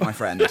a treat, my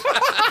friend.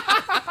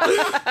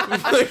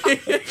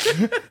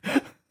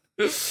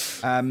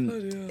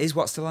 Is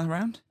what still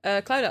around?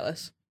 Cloud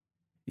Atlas.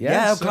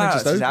 Yeah, it's only just Cloud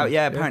is opened. out.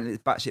 Yeah, apparently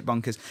it's batshit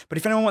bonkers. But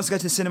if anyone wants to go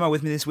to the cinema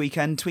with me this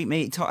weekend, tweet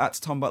me at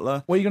Tom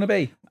Butler. Where are you going to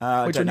be?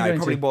 I Which don't one are you know, going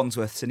probably to?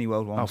 Wandsworth,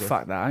 Cineworld Oh, Wandsworth.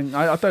 fuck that.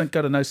 I don't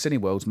go to no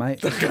Cineworlds, mate.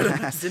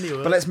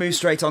 But let's move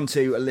straight on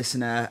to a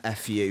listener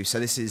FU. So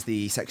this is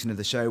the section of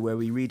the show where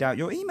we read out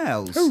your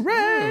emails.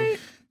 Hooray!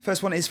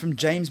 First one is from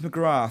James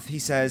McGrath. He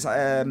says,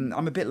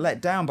 I'm a bit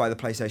let down by the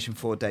PlayStation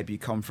 4 debut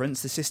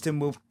conference. The system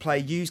will play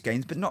used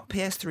games, but not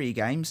PS3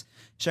 games.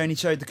 Sony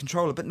showed the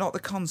controller, but not the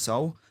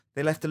console.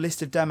 They left a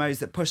list of demos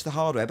that push the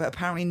hardware, but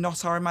apparently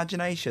not our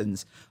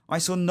imaginations. I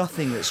saw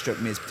nothing that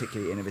struck me as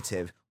particularly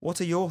innovative. What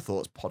are your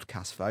thoughts,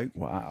 podcast folk?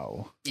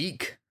 Wow.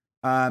 Eek.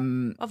 I've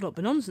not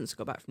been on since I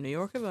got back from New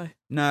York, have I?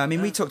 No, I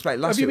mean, we talked about it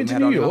last Have you week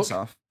been when to we had New on York?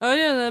 Off. Oh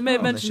yeah, I may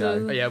have On the mentioned.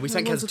 show. Oh, yeah, we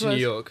sent once Kez or to New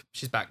twice. York.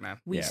 She's back now.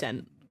 We Yeah.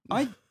 sent.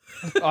 I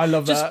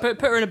love Just that.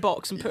 put her in a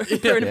box and put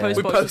her in a Yeah. post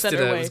We box and send posted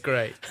her it. It away. was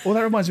great. Well,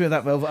 that reminds me of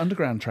that Velvet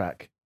Underground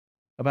track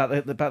about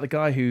the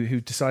guy who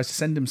decides to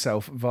send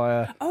himself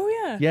via. Oh yeah.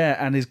 Yeah,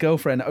 and his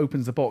girlfriend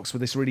opens the box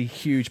with this really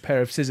huge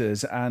pair of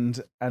scissors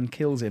and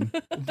kills him.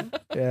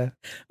 Yeah,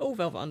 Oh,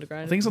 Velvet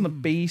Underground. I think it's on the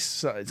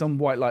Beast. It's on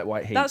White Light,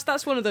 White Heat.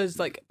 That's one of those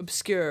like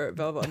obscure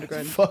Velvet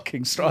Underground.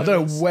 Fucking strong. I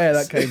don't know where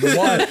that came from.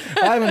 Why?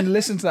 I haven't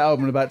listened to that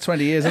album in about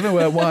 20 years. I don't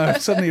know why I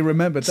suddenly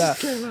remembered that.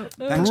 Thanks,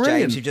 Brilliant.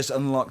 James. You just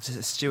unlocked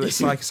Stuart's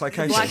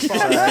psychosis.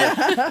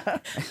 Black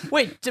Box.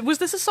 Wait, was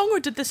this a song or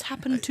did this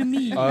happen to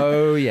me?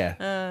 Oh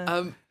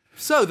yeah.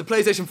 So the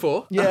PlayStation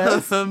 4.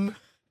 Yes.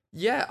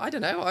 Yeah, I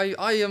don't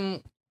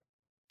know.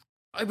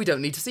 We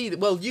don't need to see that.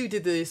 Well, you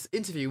did this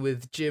interview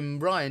with Jim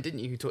Ryan, didn't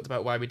you? Who talked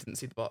about why we didn't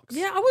see the box.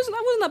 Yeah, I wasn't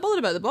that bothered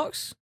about the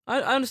box. I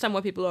understand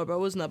why people are, but I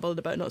wasn't that bothered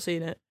about not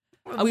seeing it.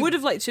 I would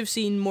have liked to have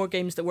seen more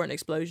games that weren't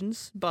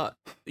explosions, but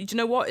do you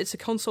know what? It's a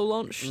console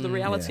launch. The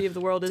reality of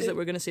the world is that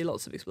we're going to see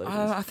lots of explosions.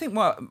 I think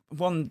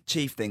one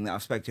chief thing that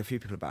I've spoken to a few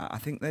people about, I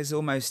think there's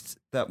almost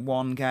that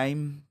one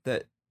game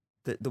that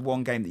the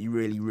one game that you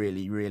really,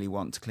 really, really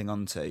want to cling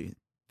on to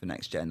for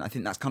next gen. I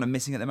think that's kind of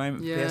missing at the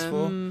moment for Yeah.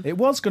 PS4. It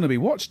was going to be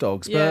Watch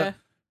Dogs, Yeah.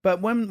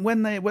 but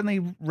when they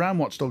ran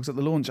Watch Dogs at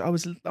the launch, I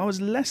was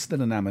less than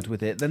enamored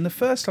with it than the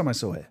first time I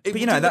saw it. But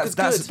you know,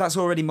 that's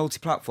already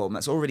multi-platform.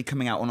 That's already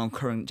coming out on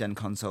current gen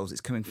consoles.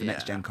 It's coming for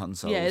next gen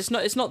consoles. Yeah, it's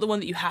not the one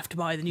that you have to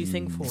buy the new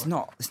thing for. It's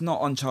not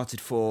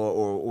Uncharted 4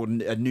 or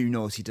a new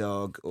Naughty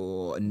Dog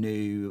or a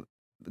new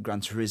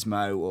Gran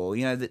Turismo or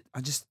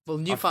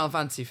New Final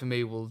Fantasy for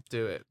me will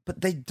do it.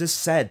 But they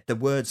just said the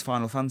words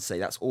Final Fantasy.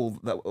 That's all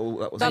that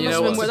was. That You must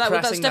know have been what's that's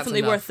depressing? That's definitely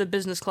enough. worth the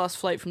business class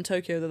flight from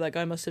Tokyo that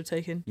guy must have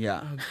taken.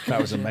 Yeah.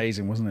 That was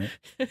amazing, wasn't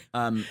it?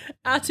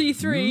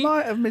 AT3.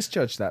 Might have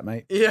misjudged that,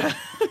 mate. Yeah.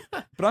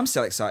 But But I'm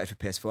still excited for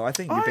PS4. I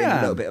think you're I being a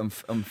am. little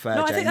bit unfair,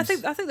 No,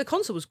 James. I think the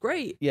console was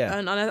great. Yeah.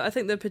 and I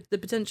think the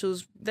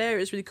potential's there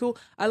is really cool.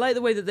 I like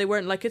the way that they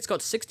weren't like it's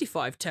got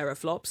 65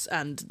 teraflops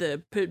and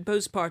the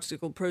post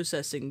particle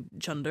processing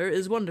chunder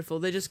is wonderful.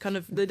 They just kind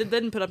of they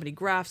didn't put up any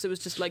graphs. It was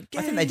just like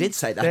I think they did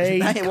say that. They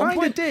didn't they, at one kind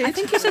of point? did. I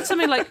think he said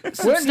something like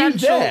Weren't you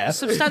there?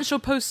 substantial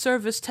post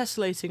service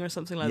tesslating or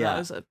something like that. Yeah. I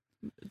was like,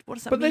 what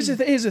does that But mean?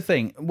 here's the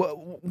thing.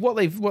 What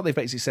they've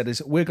basically said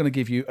is we're going to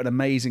give you an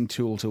amazing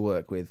tool to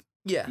work with.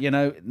 Yeah. You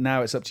know,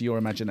 now it's up to your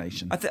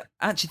imagination. I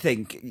actually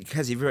think,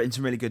 because you've written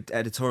some really good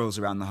editorials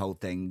around the whole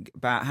thing,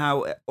 about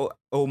how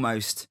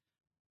almost,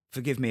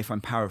 forgive me if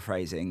I'm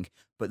paraphrasing,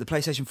 but the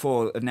PlayStation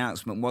 4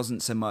 announcement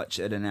wasn't so much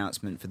an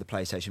announcement for the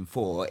PlayStation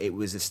 4, it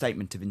was a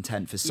statement of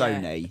intent for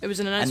Sony. It was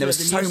an And there was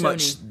so announcement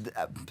much of the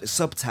new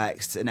Sony.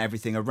 subtext and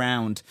everything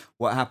around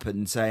what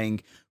happened,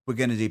 saying, we're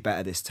going to do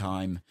better this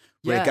time,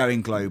 we're Yeah.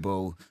 going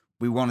global,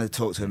 we want to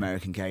talk to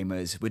American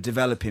gamers, we're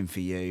developing for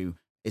you.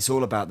 It's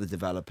all about the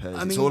developers.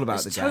 I It's mean, all about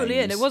It's the totally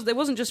games. it. It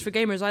wasn't just for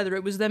gamers either.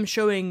 It was them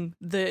showing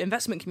the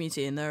investment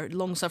community and their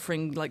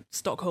long-suffering like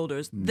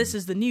stockholders. This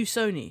is the new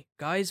Sony,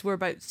 guys. We're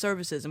about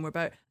services, and we're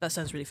about. That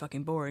sounds really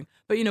fucking boring,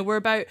 but you know,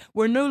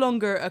 we're no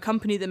longer a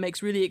company that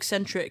makes really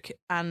eccentric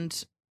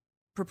and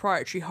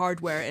proprietary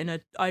hardware in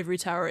a ivory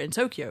tower in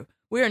Tokyo.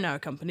 We are now a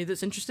company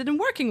that's interested in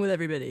working with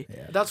everybody.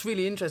 That's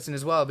really interesting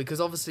as well,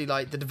 because obviously,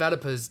 like, the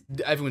developers,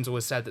 everyone's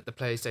always said that the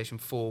PlayStation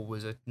 4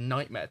 was a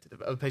nightmare to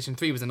develop. PlayStation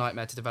 3 was a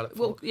nightmare to develop for.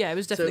 Well, yeah, it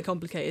was definitely So-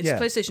 complicated. Yeah.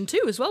 PlayStation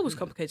 2 as well was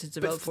complicated to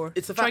But develop for.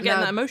 it's the Try fact getting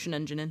now- that emotion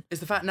engine in. It's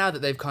the fact now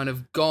that they've kind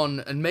of gone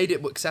and made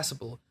it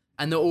accessible,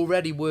 and they're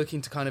already working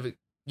to kind of,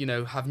 you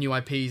know, have new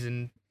IPs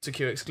and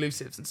secure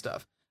exclusives and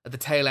stuff at the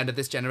tail end of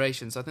this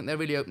generation. So I think they're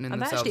really opening And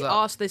they themselves actually up.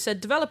 asked, they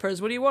said,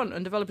 developers, what do you want?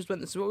 And developers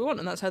went, this is what we want.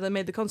 And that's how they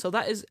made the console.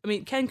 That is, I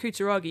mean, Ken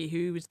Kutaragi,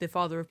 who was the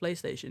father of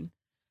PlayStation,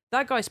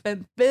 that guy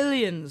spent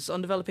billions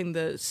on developing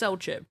the Cell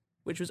chip,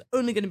 which was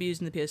only going to be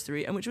used in the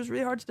PS3 and which was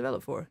really hard to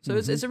develop for. So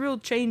it's a real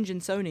change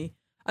in Sony.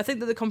 I think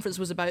that the conference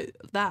was about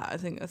that. I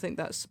think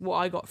that's what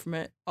I got from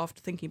it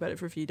after thinking about it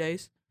for a few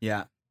days.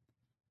 Yeah.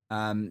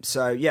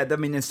 So yeah, I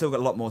mean, there's still got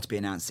a lot more to be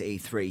announced at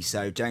E3.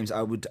 So James,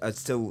 I'd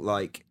still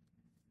like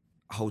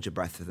hold your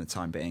breath for the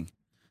time being.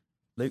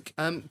 Luke,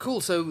 Cool.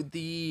 So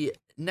the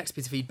next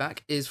piece of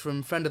feedback is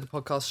from friend of the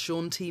podcast,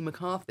 Sean T.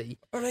 McCarthy,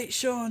 All right,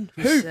 Sean.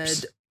 who Hoops.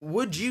 said,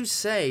 would you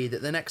say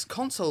that the next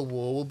console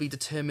war will be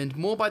determined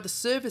more by the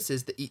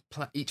services that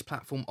each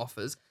platform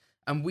offers,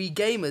 and we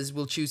gamers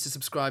will choose to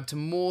subscribe to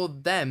more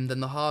them than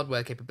the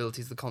hardware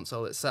capabilities of the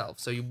console itself?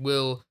 So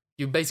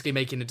you're basically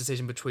making a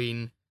decision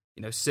between,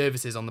 you know,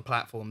 services on the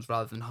platforms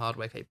rather than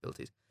hardware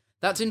capabilities.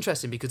 That's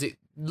interesting because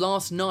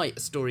last night a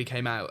story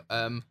came out.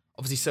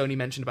 Obviously Sony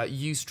mentioned about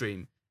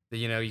Ustream, that,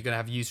 you know, you're going to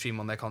have Ustream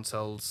on their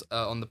consoles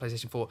on the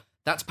PlayStation 4.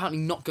 That's apparently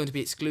not going to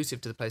be exclusive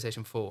to the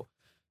PlayStation 4.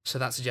 So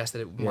that suggests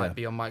that it might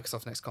be on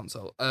Microsoft's next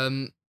console.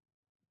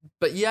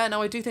 But yeah,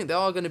 no, I do think there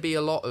are going to be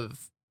a lot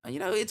of, you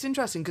know, it's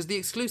interesting because the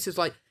exclusives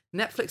like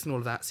Netflix and all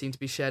of that seem to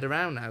be shared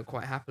around now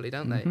quite happily,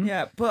 don't they?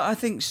 yeah, but I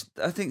think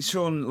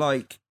Sean,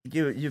 like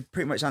you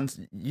pretty much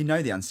you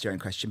know the answer to your own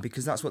question,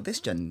 because that's what this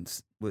gen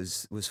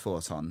was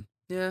fought on,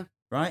 Yeah.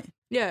 right?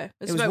 Yeah.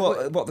 It's It was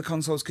about what the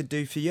consoles could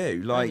do for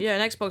you. Like, yeah,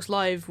 and Xbox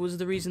Live was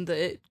the reason that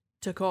it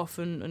took off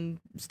and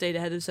stayed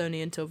ahead of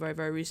Sony until very,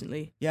 very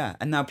recently. yeah,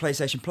 and now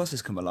PlayStation Plus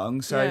has come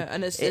along, so yeah,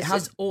 and it's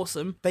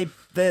awesome.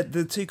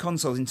 the two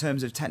consoles in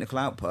terms of technical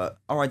output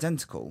are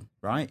identical,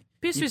 right?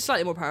 PS3 is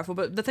slightly more powerful,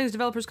 but the thing is,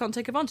 developers can't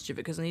take advantage of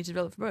it because they need to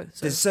develop for both.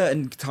 So. There's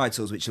certain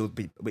titles which are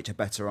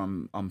better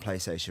on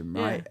PlayStation,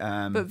 right?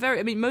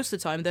 But most of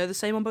the time they're the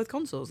same on both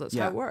consoles. That's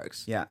how Yeah. it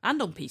works. Yeah. And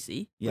on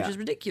PC, Yeah. which is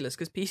ridiculous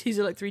because PCs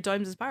are like 3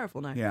 times as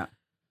powerful now. Yeah.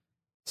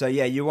 So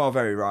yeah, you are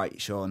very right,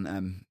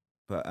 Sean.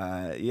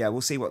 But yeah, we'll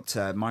see what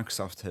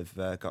Microsoft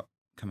have got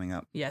coming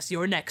up. Yes,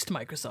 you're next,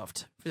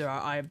 Microsoft, for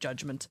our Eye of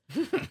Judgment.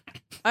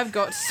 I've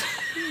got.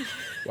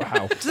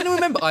 Wow. Does anyone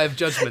remember Eye of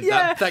Judgment?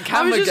 Yeah, that I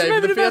camera was just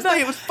game for the remembering about PS3?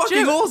 that. It was Do fucking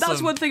you know, awesome.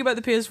 That's one thing about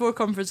the PS4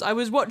 conference. I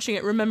was watching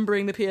it,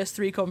 remembering the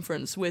PS3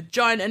 conference with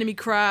giant enemy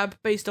crab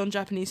based on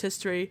Japanese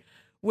history,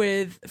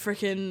 with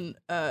freaking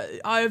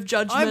Eye of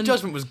Judgment. Eye of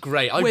Judgment was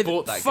great. I with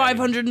bought that game.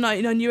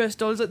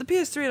 $599. Like the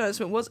PS3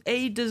 announcement was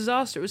a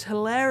disaster. It was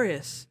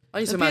hilarious. I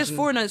used The to imagine.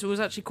 PS4 announcement was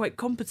actually quite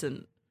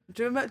competent.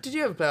 Do you remember, did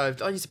you ever play Eye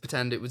of? I used to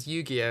pretend it was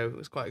Yu-Gi-Oh. It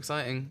was quite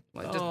exciting.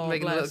 Like just Oh,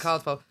 making a little bless.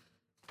 card file.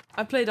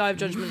 I played Eye of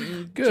Judgment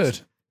and Good.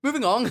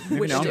 Moving on.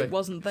 wished on. it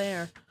wasn't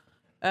there.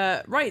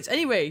 Right,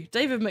 anyway,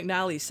 David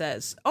McNally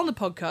says, on the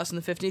podcast on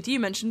the 15th, you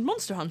mentioned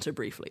Monster Hunter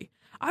briefly.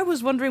 I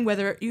was wondering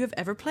whether you have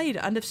ever played,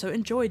 and if so,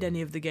 enjoyed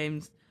any of the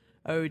games.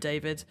 Oh,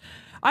 David.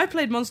 I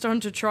played Monster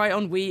Hunter Tri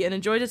on Wii and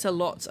enjoyed it a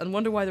lot, and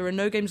wonder why there are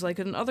no games like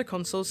it on other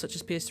consoles such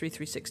as PS3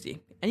 360.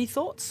 Any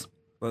thoughts?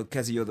 Well,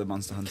 Keza, you're the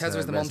Monster Hunter Keza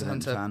was the Monster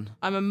resident Hunter. fan.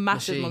 I'm a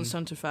massive Machine. Monster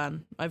Hunter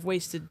fan. I've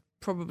wasted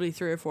probably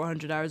 300 or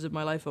 400 hours of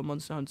my life on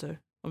Monster Hunter,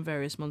 on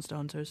various Monster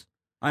Hunters.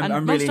 I'm And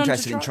really Monster Hunter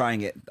interested in Tri-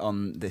 trying it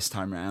on this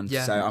time round.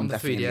 Yeah, so on I'm the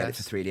definitely going to get 3DS.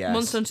 it for 3DS.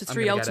 Monster Hunter I'm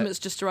 3 gonna get Ultimate's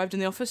just arrived in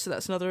the office, so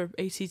that's another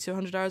 80 to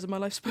 100 hours of my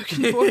life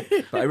spoken for.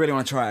 But I really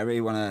want to try it. I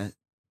really want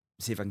to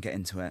see if I can get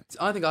into it.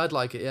 I think I'd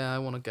like it. Yeah, I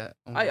want to get.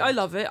 I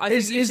love it. I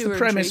think you Is two the are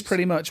premise intrigued.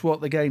 pretty much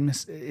what the game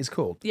is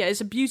called? Yeah,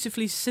 it's a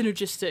beautifully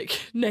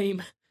synergistic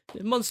name.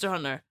 Monster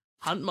Hunter,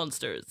 hunt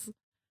monsters.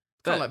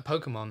 Kind of like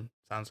Pokemon.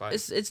 Sounds like.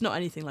 It's not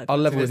anything like I'll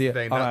Pokemon. level with the you.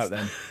 thing, I'm that's- out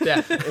then. Yeah,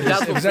 If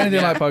that's it's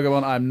anything yeah. like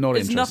Pokemon, I'm not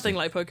It's interested. nothing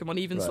like Pokemon,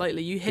 even Right.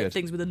 slightly. You hit Good.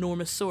 things with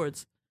enormous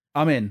swords.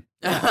 I'm in.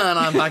 and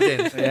I'm back in.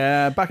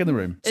 Yeah, back in the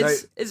room.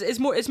 It's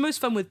most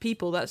fun with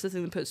people. That's the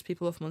thing that puts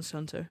people off Monster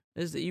Hunter,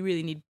 is that you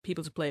really need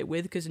people to play it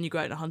with, because then you go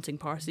out in a hunting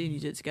party and you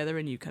do it together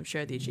and you kind of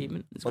share the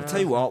achievement. It's I'll great.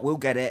 tell you what, we'll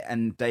get it,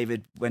 and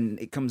David, when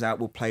it comes out,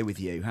 we'll play with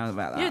you. How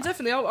about that? Yeah,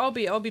 definitely.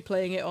 I'll be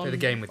playing it on the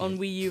game with on you.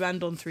 Wii U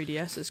and on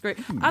 3DS. It's great.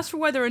 As for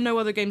why there are no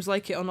other games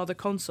like it on other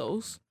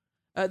consoles,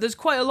 there's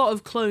quite a lot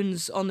of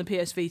clones on the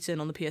PS Vita and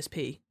on the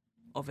PSP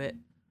of it.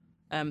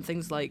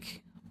 Things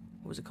like,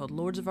 what was it called,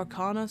 Lords of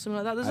Arcana, something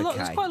like that. There's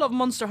Okay. quite a lot of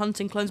Monster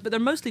Hunting clones, but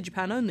they're mostly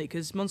Japan only,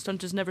 because Monster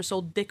Hunter's never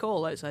sold dick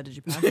all outside of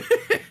Japan.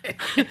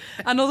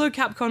 And although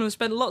Capcom have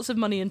spent lots of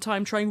money and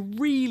time trying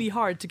really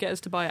hard to get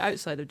us to buy it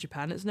outside of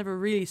Japan, it's never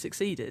really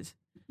succeeded.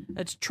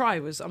 To try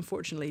was,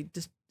 unfortunately,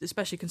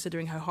 especially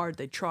considering how hard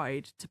they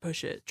tried to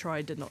push it,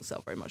 Try did not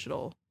sell very much at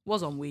all.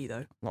 Was on Wii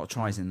though. A lot of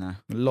tries in there.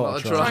 A lot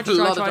of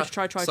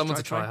try. tries. Someone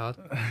to try. try hard.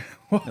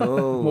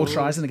 Oh. More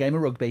tries in a game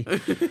of rugby.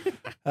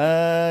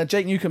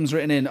 Jake Newcomb's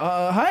written in,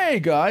 hey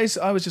guys,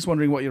 I was just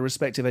wondering what your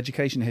respective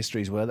education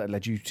histories were that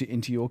led you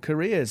into your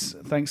careers.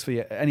 Thanks for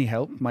any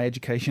help. My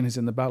education is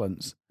in the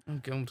balance. Oh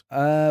god.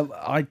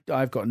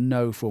 I've got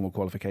no formal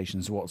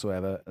qualifications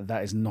whatsoever.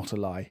 That is not a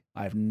lie.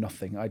 I have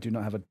nothing. I do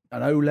not have an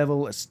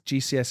O-level, a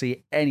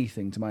GCSE,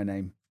 anything to my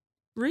name.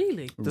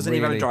 Really? Doesn't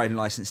even have a driving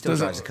license, still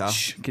drives a car.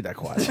 Shh, keep that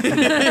quiet. Keep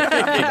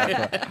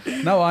that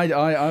quiet. No,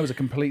 I was a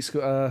complete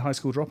high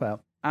school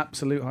dropout.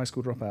 Absolute high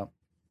school dropout.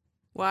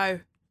 Wow.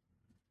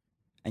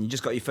 And you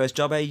just got your first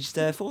job aged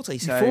 40,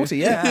 so... 40,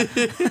 yeah.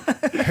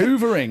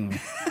 Hoovering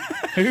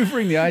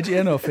the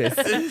IGN office.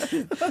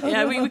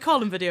 Yeah, we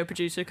call him video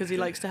producer because he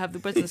likes to have the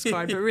business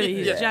card, but really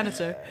he's a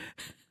janitor.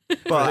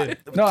 But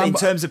No, in I'm-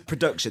 terms of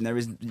production, there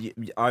is,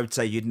 I would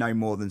say you'd know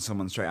more than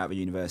someone straight out of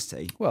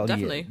university. Well,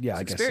 Definitely. Yeah,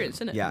 I It's guess experience,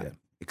 so. isn't it? Yeah,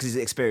 because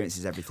experience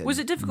is everything. Was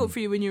it difficult for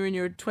you when you were in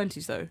your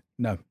 20s, though?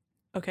 No.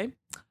 Okay.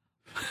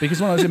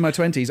 Because when I was in my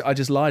 20s, I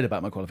just lied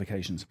about my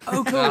qualifications.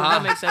 Oh, cool.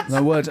 That makes sense.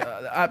 No words.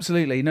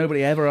 Absolutely.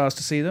 Nobody ever asked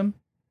to see them.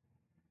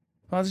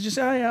 I was just,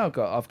 oh yeah, I've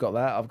got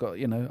that. I've got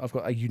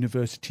a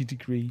university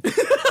degree.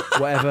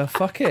 Whatever.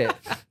 Fuck it.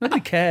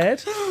 Nobody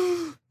cared.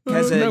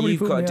 Keza, Nobody you've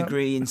pulled got a me out.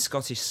 degree in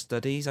Scottish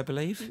studies, I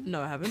believe.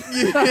 No, I haven't.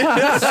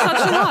 That's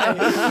such a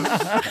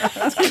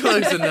lie.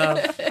 Close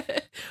enough.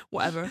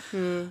 Whatever.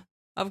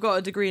 I've got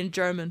a degree in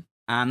German,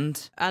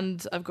 And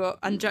I've got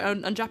and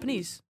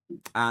Japanese,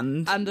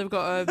 and and I've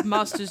got a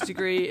master's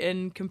degree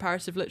in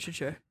comparative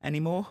literature. any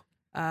more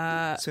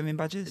Uh, swimming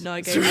badges? no, I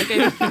gave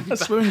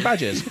Swimming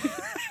badgers.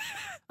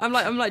 I'm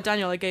like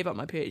Daniel. I gave up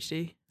my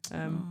PhD,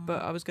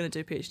 but I was going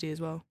to do a PhD as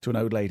well. To an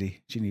old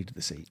lady. She needed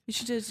the seat.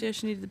 She did. Yeah,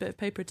 she needed a bit of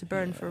paper to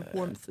burn for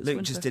warmth. This Luke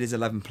winter. just did his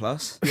 11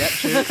 plus. Yeah,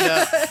 true.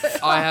 Yeah.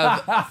 I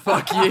have.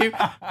 Fuck you.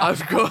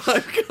 I've got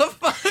fuck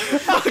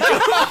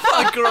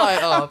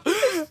right off.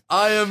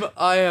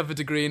 I have a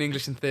degree in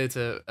English and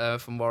theatre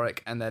from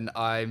Warwick, and then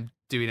I'm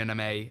doing an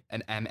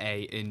MA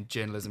in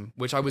journalism,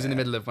 which I was in the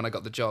middle of when I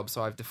got the job,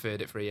 so I've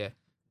deferred it for a year.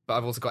 But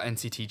I've also got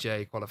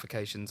NCTJ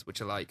qualifications,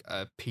 which are like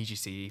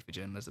PGCE for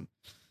journalism.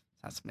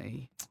 That's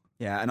me.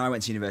 Yeah, and I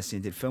went to university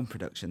and did film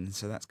production,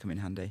 so that's come in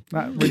handy.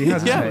 That really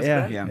has, Yeah, isn't it?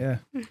 that's Yeah. great.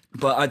 Yeah.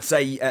 But I'd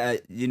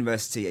say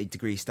university a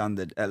degree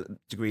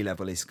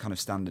level is kind of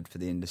standard for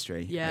the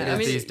industry. Yeah, It I is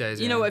mean, these days,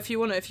 you yeah. know,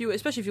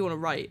 especially if you want to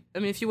write. I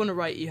mean, if you want to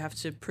write, you have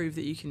to prove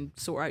that you can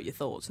sort out your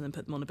thoughts and then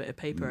put them on a bit of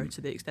paper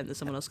to the extent that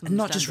someone else can. And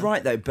not understand just them.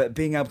 write though, but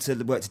being able to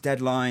work to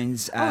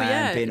deadlines and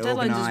yeah, being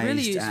deadlines is really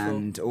organised useful.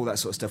 and all that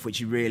sort of stuff,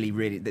 which you really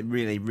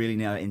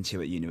nail it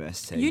into at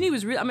university. Uni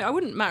was. I mean, I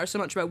wouldn't matter so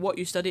much about what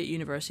you study at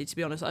university. To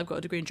be honest, I've got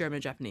a degree in German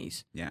and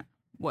Japanese. Yeah.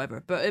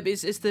 Whatever, but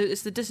it's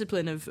the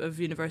discipline of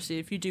university.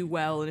 If you do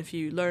well and if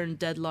you learn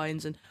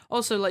deadlines, and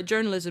also like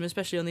journalism,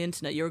 especially on the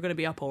internet, you're going to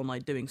be up all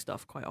night doing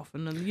stuff quite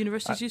often, and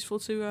university is useful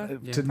to.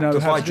 To know To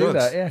how buy to do drugs.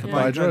 that. Yeah. To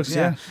Buy drugs,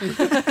 yeah.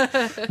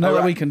 Not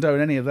that we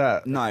condone any of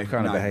that No,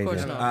 kind of no. behaviour. Of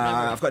course not.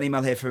 I've got an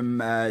email here from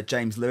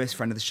James Lewis,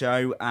 friend of the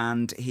show,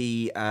 and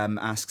he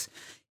asks.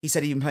 He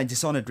said he'd been playing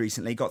Dishonored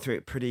recently, got through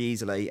it pretty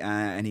easily,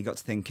 and he got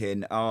to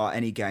thinking, are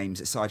any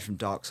games aside from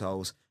Dark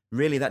Souls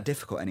really that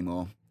difficult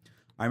anymore?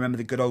 I remember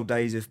the good old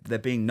days of there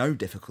being no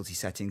difficulty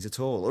settings at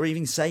all, or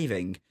even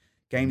saving.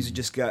 Games would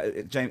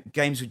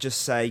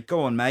just say,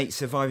 "Go on, mate,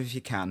 survive if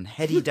you can."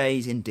 Heady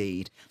days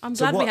indeed. I'm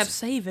So glad we what's- have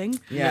saving.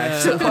 Yeah. Yeah,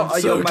 So I'm what are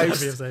so your glad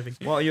most we have saving.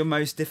 what are your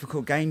most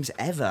difficult games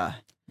ever?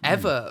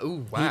 Ever?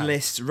 Ooh, wow. He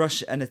lists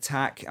Rush and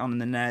Attack on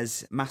the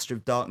NES, Master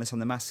of Darkness on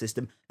the Master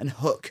System, and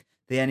Hook,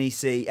 the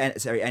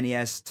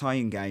NES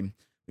tie-in game,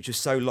 which was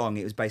so long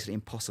it was basically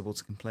impossible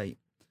to complete.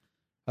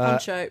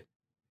 Punch out.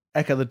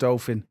 Echo the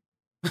Dolphin.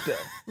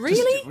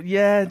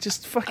 Really?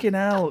 Just fucking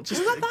hell.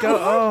 Just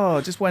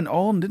just went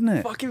on, didn't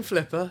it? Fucking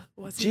Flipper.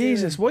 What's he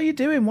Jesus, what are you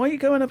doing? Why are you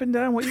going up and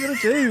down? What are you going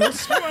to do?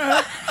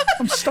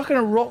 I'm stuck in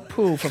a rock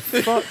pool, for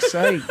fuck's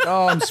sake.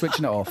 Oh, I'm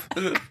switching it off.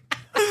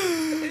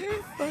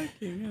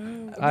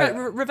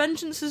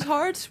 Revengeance is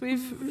hard.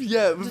 We've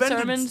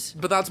determined.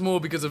 But that's more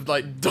because of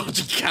like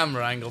dodgy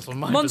camera angles from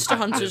my Monster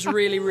perspective. Hunter's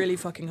really, really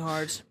fucking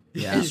hard.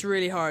 Yeah. It's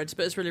really hard,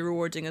 but it's really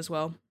rewarding as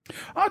well.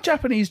 Are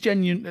Japanese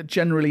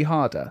generally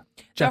harder?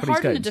 They're Japanese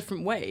hard in a games?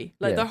 different way.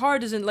 Like Yeah. they're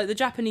hard as in like the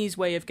Japanese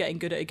way of getting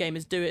good at a game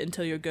is do it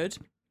until you're good,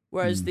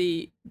 whereas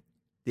The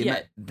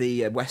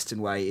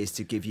Western way is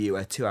to give you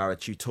a 2-hour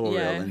tutorial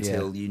Yeah.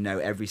 until you know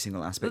every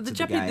single aspect the of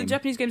the game. The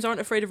Japanese games aren't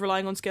afraid of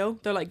relying on skill.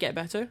 They're like, get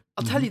better.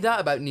 I'll tell you that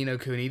about Ni no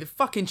Kuni. The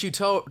fucking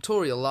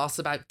tutorial lasts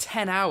about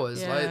 10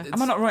 hours. Yeah. Like, it's-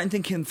 Am I not right in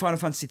thinking Final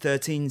Fantasy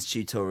XIII's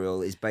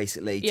tutorial is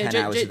basically 10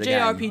 hours of the game?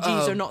 JRPGs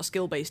Oh. are not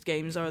skill-based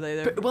games, are they?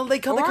 They're- Well, they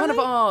kind Or are of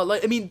they? are.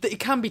 Like, I mean, it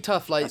can be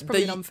tough. Like, That's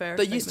probably they, an unfair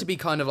they used to statement. be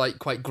kind of like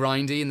quite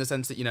grindy in the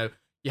sense that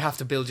you have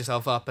to build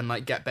yourself up and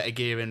like get better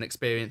gear and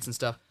experience and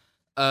stuff.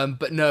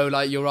 But no,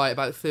 like you're right.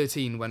 About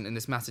 13 went in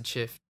this massive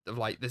shift of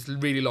like this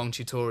really long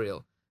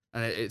tutorial,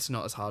 and it's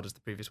not as hard as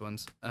the previous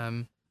ones.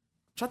 I'm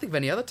trying to think of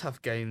any other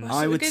tough games.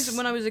 So the games,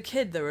 when I was a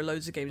kid, there were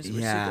loads of games that were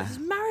Yeah. super.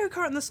 There's Mario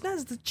Kart on the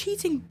SNES, the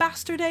cheating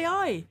bastard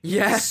AI.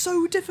 Yeah. It's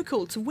so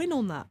difficult to win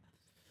on that.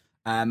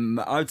 I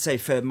would say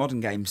for modern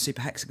games,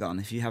 Super Hexagon.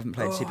 If you haven't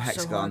played Oh, Super so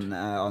Hexagon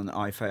on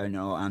iPhone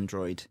or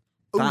Android,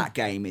 that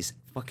game is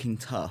fucking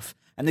tough.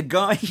 And the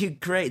guy who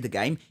created the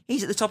game,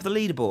 he's at the top of the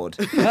leaderboard.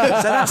 So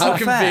that's How not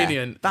fair.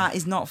 convenient. That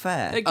is not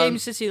fair. At Game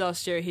City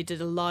last year, he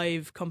did a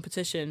live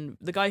competition.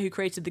 The guy who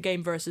created the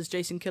game versus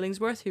Jason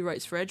Killingsworth, who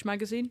writes for Edge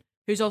magazine,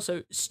 who's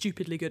also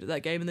stupidly good at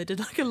that game, and they did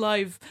like a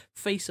live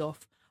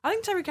face-off. I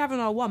think Terry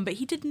Kavanagh won, but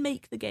he didn't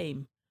make the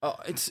game. Oh,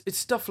 it's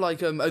stuff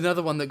like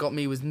another one that got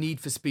me was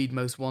Need for Speed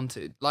Most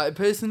Wanted. Like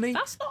personally,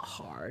 That's not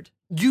hard.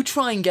 you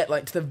try and get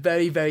like to the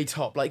very very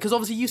top, like because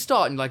obviously you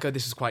start and like, oh,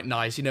 this is quite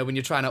nice, when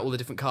you're trying out all the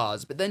different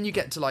cars, but then you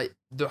get to like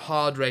the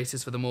hard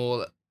races for them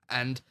all,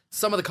 and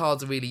some of the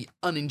cars are really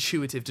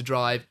unintuitive to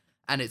drive,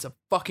 and it's a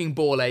fucking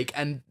ball ache,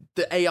 and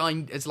the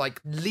AI is like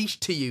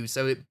leashed to you,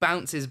 so it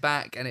bounces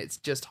back, and it's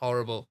just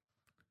horrible.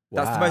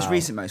 That's the most Wow.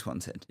 recent Most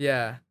Wanted.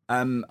 Yeah.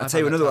 I'll I tell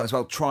you found another that one as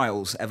well,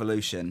 Trials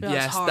Evolution. Yeah.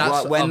 Yes, hard.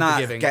 that's When that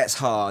unforgiving. gets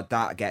hard,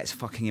 that gets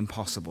fucking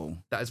impossible.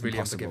 That is really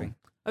Impossible. unforgiving.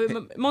 I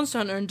mean, Monster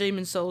Hunter and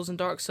Demon Souls and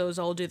Dark Souls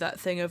all do that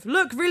thing of,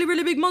 look, really,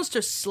 really big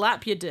monster,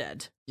 slap you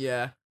dead.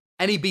 Yeah.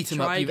 Any beat 'em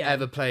Try up you've again.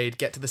 ever played,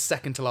 get to the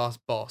second to last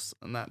boss,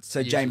 and that's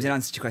So, James, in usually-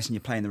 answer to your question, you're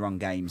playing the wrong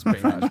games.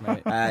 pretty much,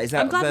 mate. Is that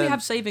I'm glad we the-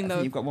 have saving, I think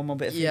though. you've got one more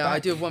bit of Yeah, feedback. I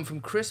do have one from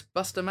Chris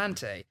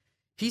Bustamante.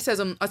 He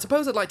says, I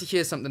suppose I'd like to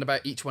hear something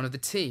about each one of the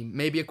team,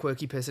 maybe a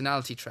quirky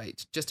personality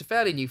trait. Just a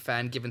fairly new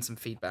fan giving some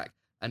feedback.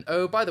 And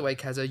oh, by the way,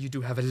 Keza, you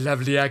do have a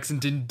lovely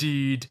accent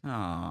indeed.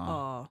 Aww.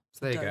 Oh,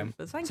 So there you go.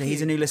 But thank So you.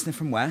 he's a new listener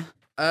from where?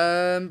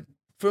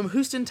 From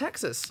Houston,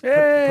 Texas. Put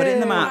it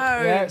in the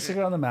map. Yeah, stick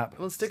it on the map.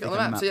 We'll stick it Stick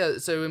on the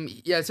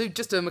map. So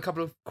just a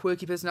couple of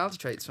quirky personality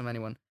traits from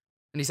anyone.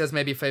 And he says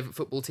maybe a favourite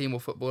football team or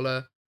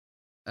footballer.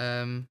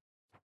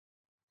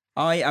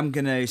 I am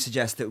going to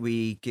suggest that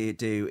we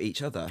do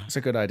each other. That's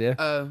a good idea.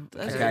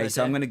 That's Okay, a good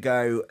so I'm idea. going to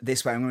go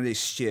this way. I'm going to do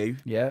Stu.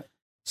 Yeah.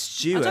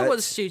 Stuart. I don't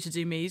want Stu to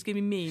do me. He's going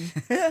to be mean.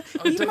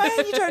 you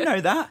don't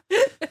know that.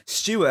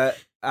 Stuart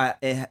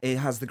he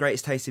has the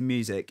greatest taste in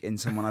music in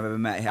someone I've ever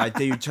met. I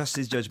do trust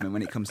his judgment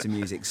when it comes to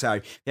music. So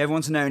if you ever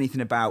want to know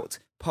anything about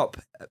pop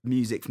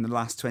music from the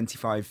last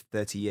 25,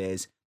 30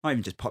 years, not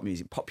even just pop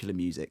music, popular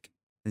music,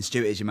 then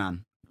Stuart is your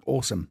man.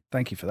 Awesome.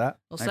 Thank you for that.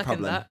 I'll No second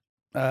problem.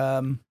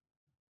 that.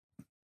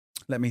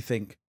 Let me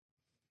think.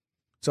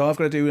 So I've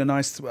got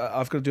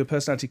to do a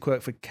personality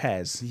quirk for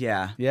Kez.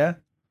 Yeah. Yeah?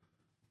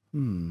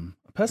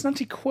 A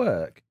personality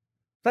quirk?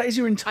 That is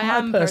your entire I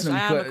am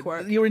personality a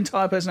quirk. Your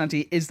entire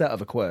personality is that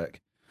of a quirk.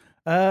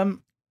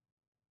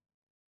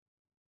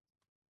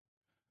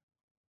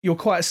 You're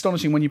quite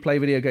astonishing when you play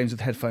video games with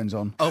headphones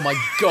on. Oh my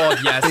god,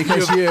 yes.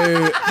 Because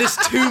you... This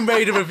too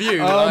made a review.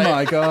 Oh like,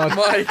 my God.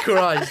 My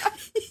Christ.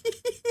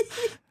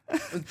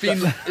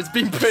 It's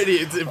been pretty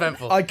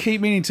eventful. I keep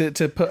meaning to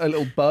put a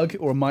little bug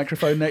or a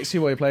microphone next to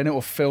you while you're playing it,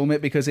 or film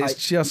it, because it's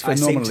just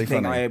phenomenally I seem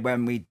to funny.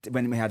 think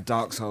when we had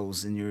Dark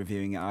Souls and you were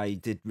reviewing it, I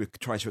did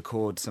try to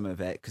record some of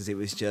it because it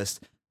was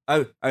just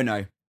oh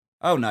no,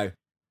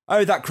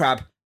 oh that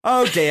crab,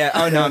 oh dear,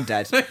 oh no, I'm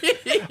dead.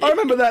 I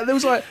remember that. There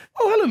was like,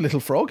 oh, hello, little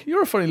frog.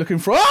 You're a funny looking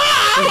frog.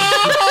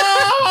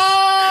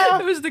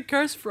 It was the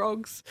curse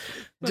frogs.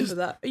 Remember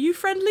that? Are you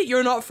friendly?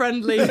 You're not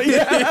friendly.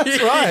 Yeah,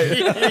 that's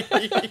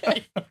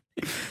right.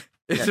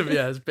 It's a bit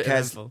Kez,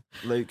 eventful.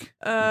 Luke,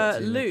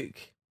 Luke.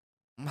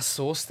 My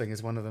sauce thing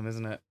is one of them,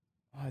 isn't it?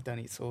 Oh, I don't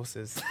eat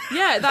sauces.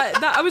 Yeah,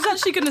 that I was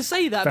actually going to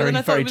say that, but Very, then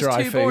I thought it very was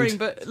dry too food. boring.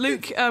 But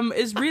Luke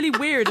is really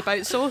weird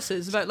about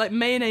sauces, about like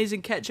mayonnaise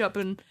and ketchup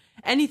and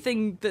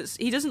anything that's.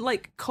 He doesn't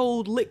like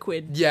cold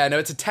liquid. Yeah, no,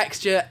 it's a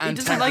texture and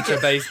doesn't like it.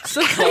 temperature-based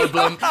So-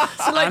 problem.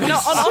 So like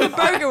on a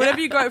burger, whenever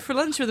you go out for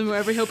lunch with him, or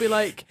whatever, he'll be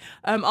like,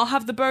 "I'll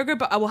have the burger,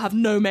 but I will have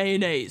no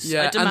mayonnaise.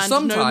 Yeah, I and demand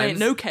sometimes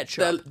no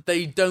ketchup."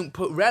 they don't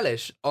put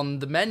relish on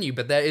the menu,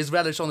 but there is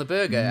relish on the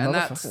burger, and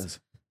that's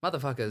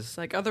motherfuckers. It's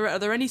like, are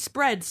there any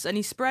spreads?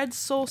 Any spreads,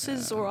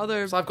 sauces, or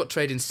other? So I've got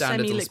trading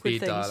standards on Semi-liquid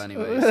speed dial things.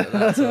 anyway,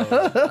 so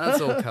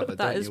that's all covered.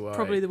 That don't is you worry.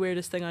 probably the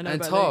weirdest thing I know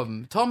And about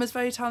Luke. Tom is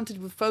very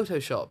talented with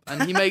Photoshop,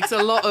 and he makes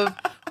a lot of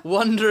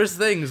wondrous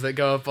things that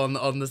go up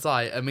on the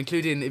site,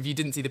 including if you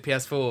didn't see the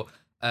PS4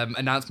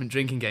 announcement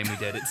drinking game we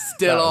did, it's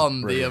still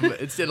on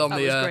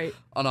the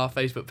on our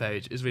Facebook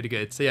page. It's really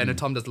good. So yeah, no,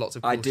 Tom does lots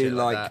of cool I do shit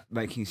like that.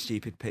 making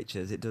stupid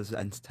pictures. It does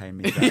entertain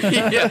me.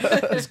 Yeah,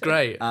 it's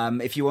great.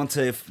 If you want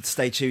to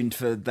stay tuned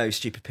for those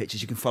stupid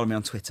pictures, you can follow me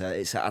on Twitter.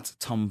 It's at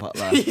Tom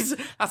Butler.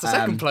 That's a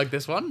second plug,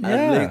 this one.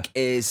 Luke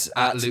is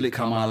at Luke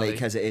Carmali.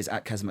 Keza is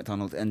at Keza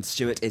McDonald, and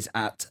Stuart is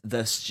at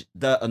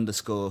the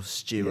underscore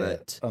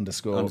Stuart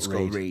underscore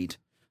Reed.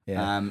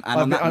 Yeah. And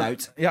on that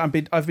note,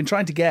 I've been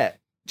trying to get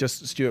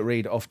just Stuart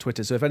Reed off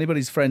Twitter. So if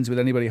anybody's friends with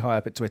anybody high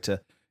up at Twitter,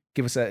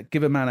 give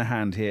a man a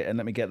hand here and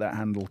let me get that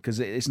handle, because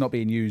it's not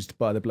being used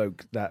by the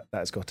bloke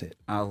that's got it.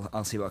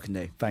 I'll see what I can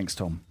do. Thanks,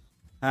 Tom.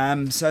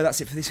 So that's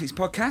it for this week's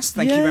podcast.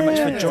 Thank you very much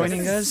for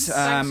joining us.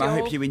 Thanks, I y'all.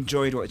 hope you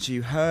enjoyed what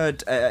you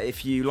heard.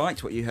 If you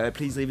liked what you heard,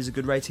 please leave us a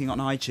good rating on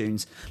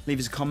iTunes. Leave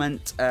us a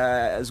comment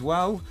as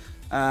well.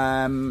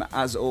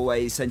 As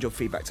always, send your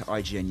feedback to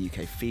IGN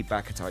UK,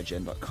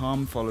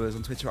 feedback@IGN.com. Follow us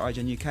on Twitter at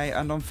IGN UK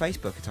and on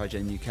Facebook at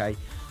IGN UK.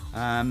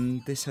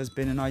 This has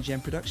been an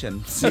IGN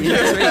production. See you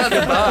next week.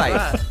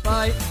 Goodbye.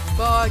 Bye.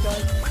 Bye,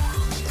 guys.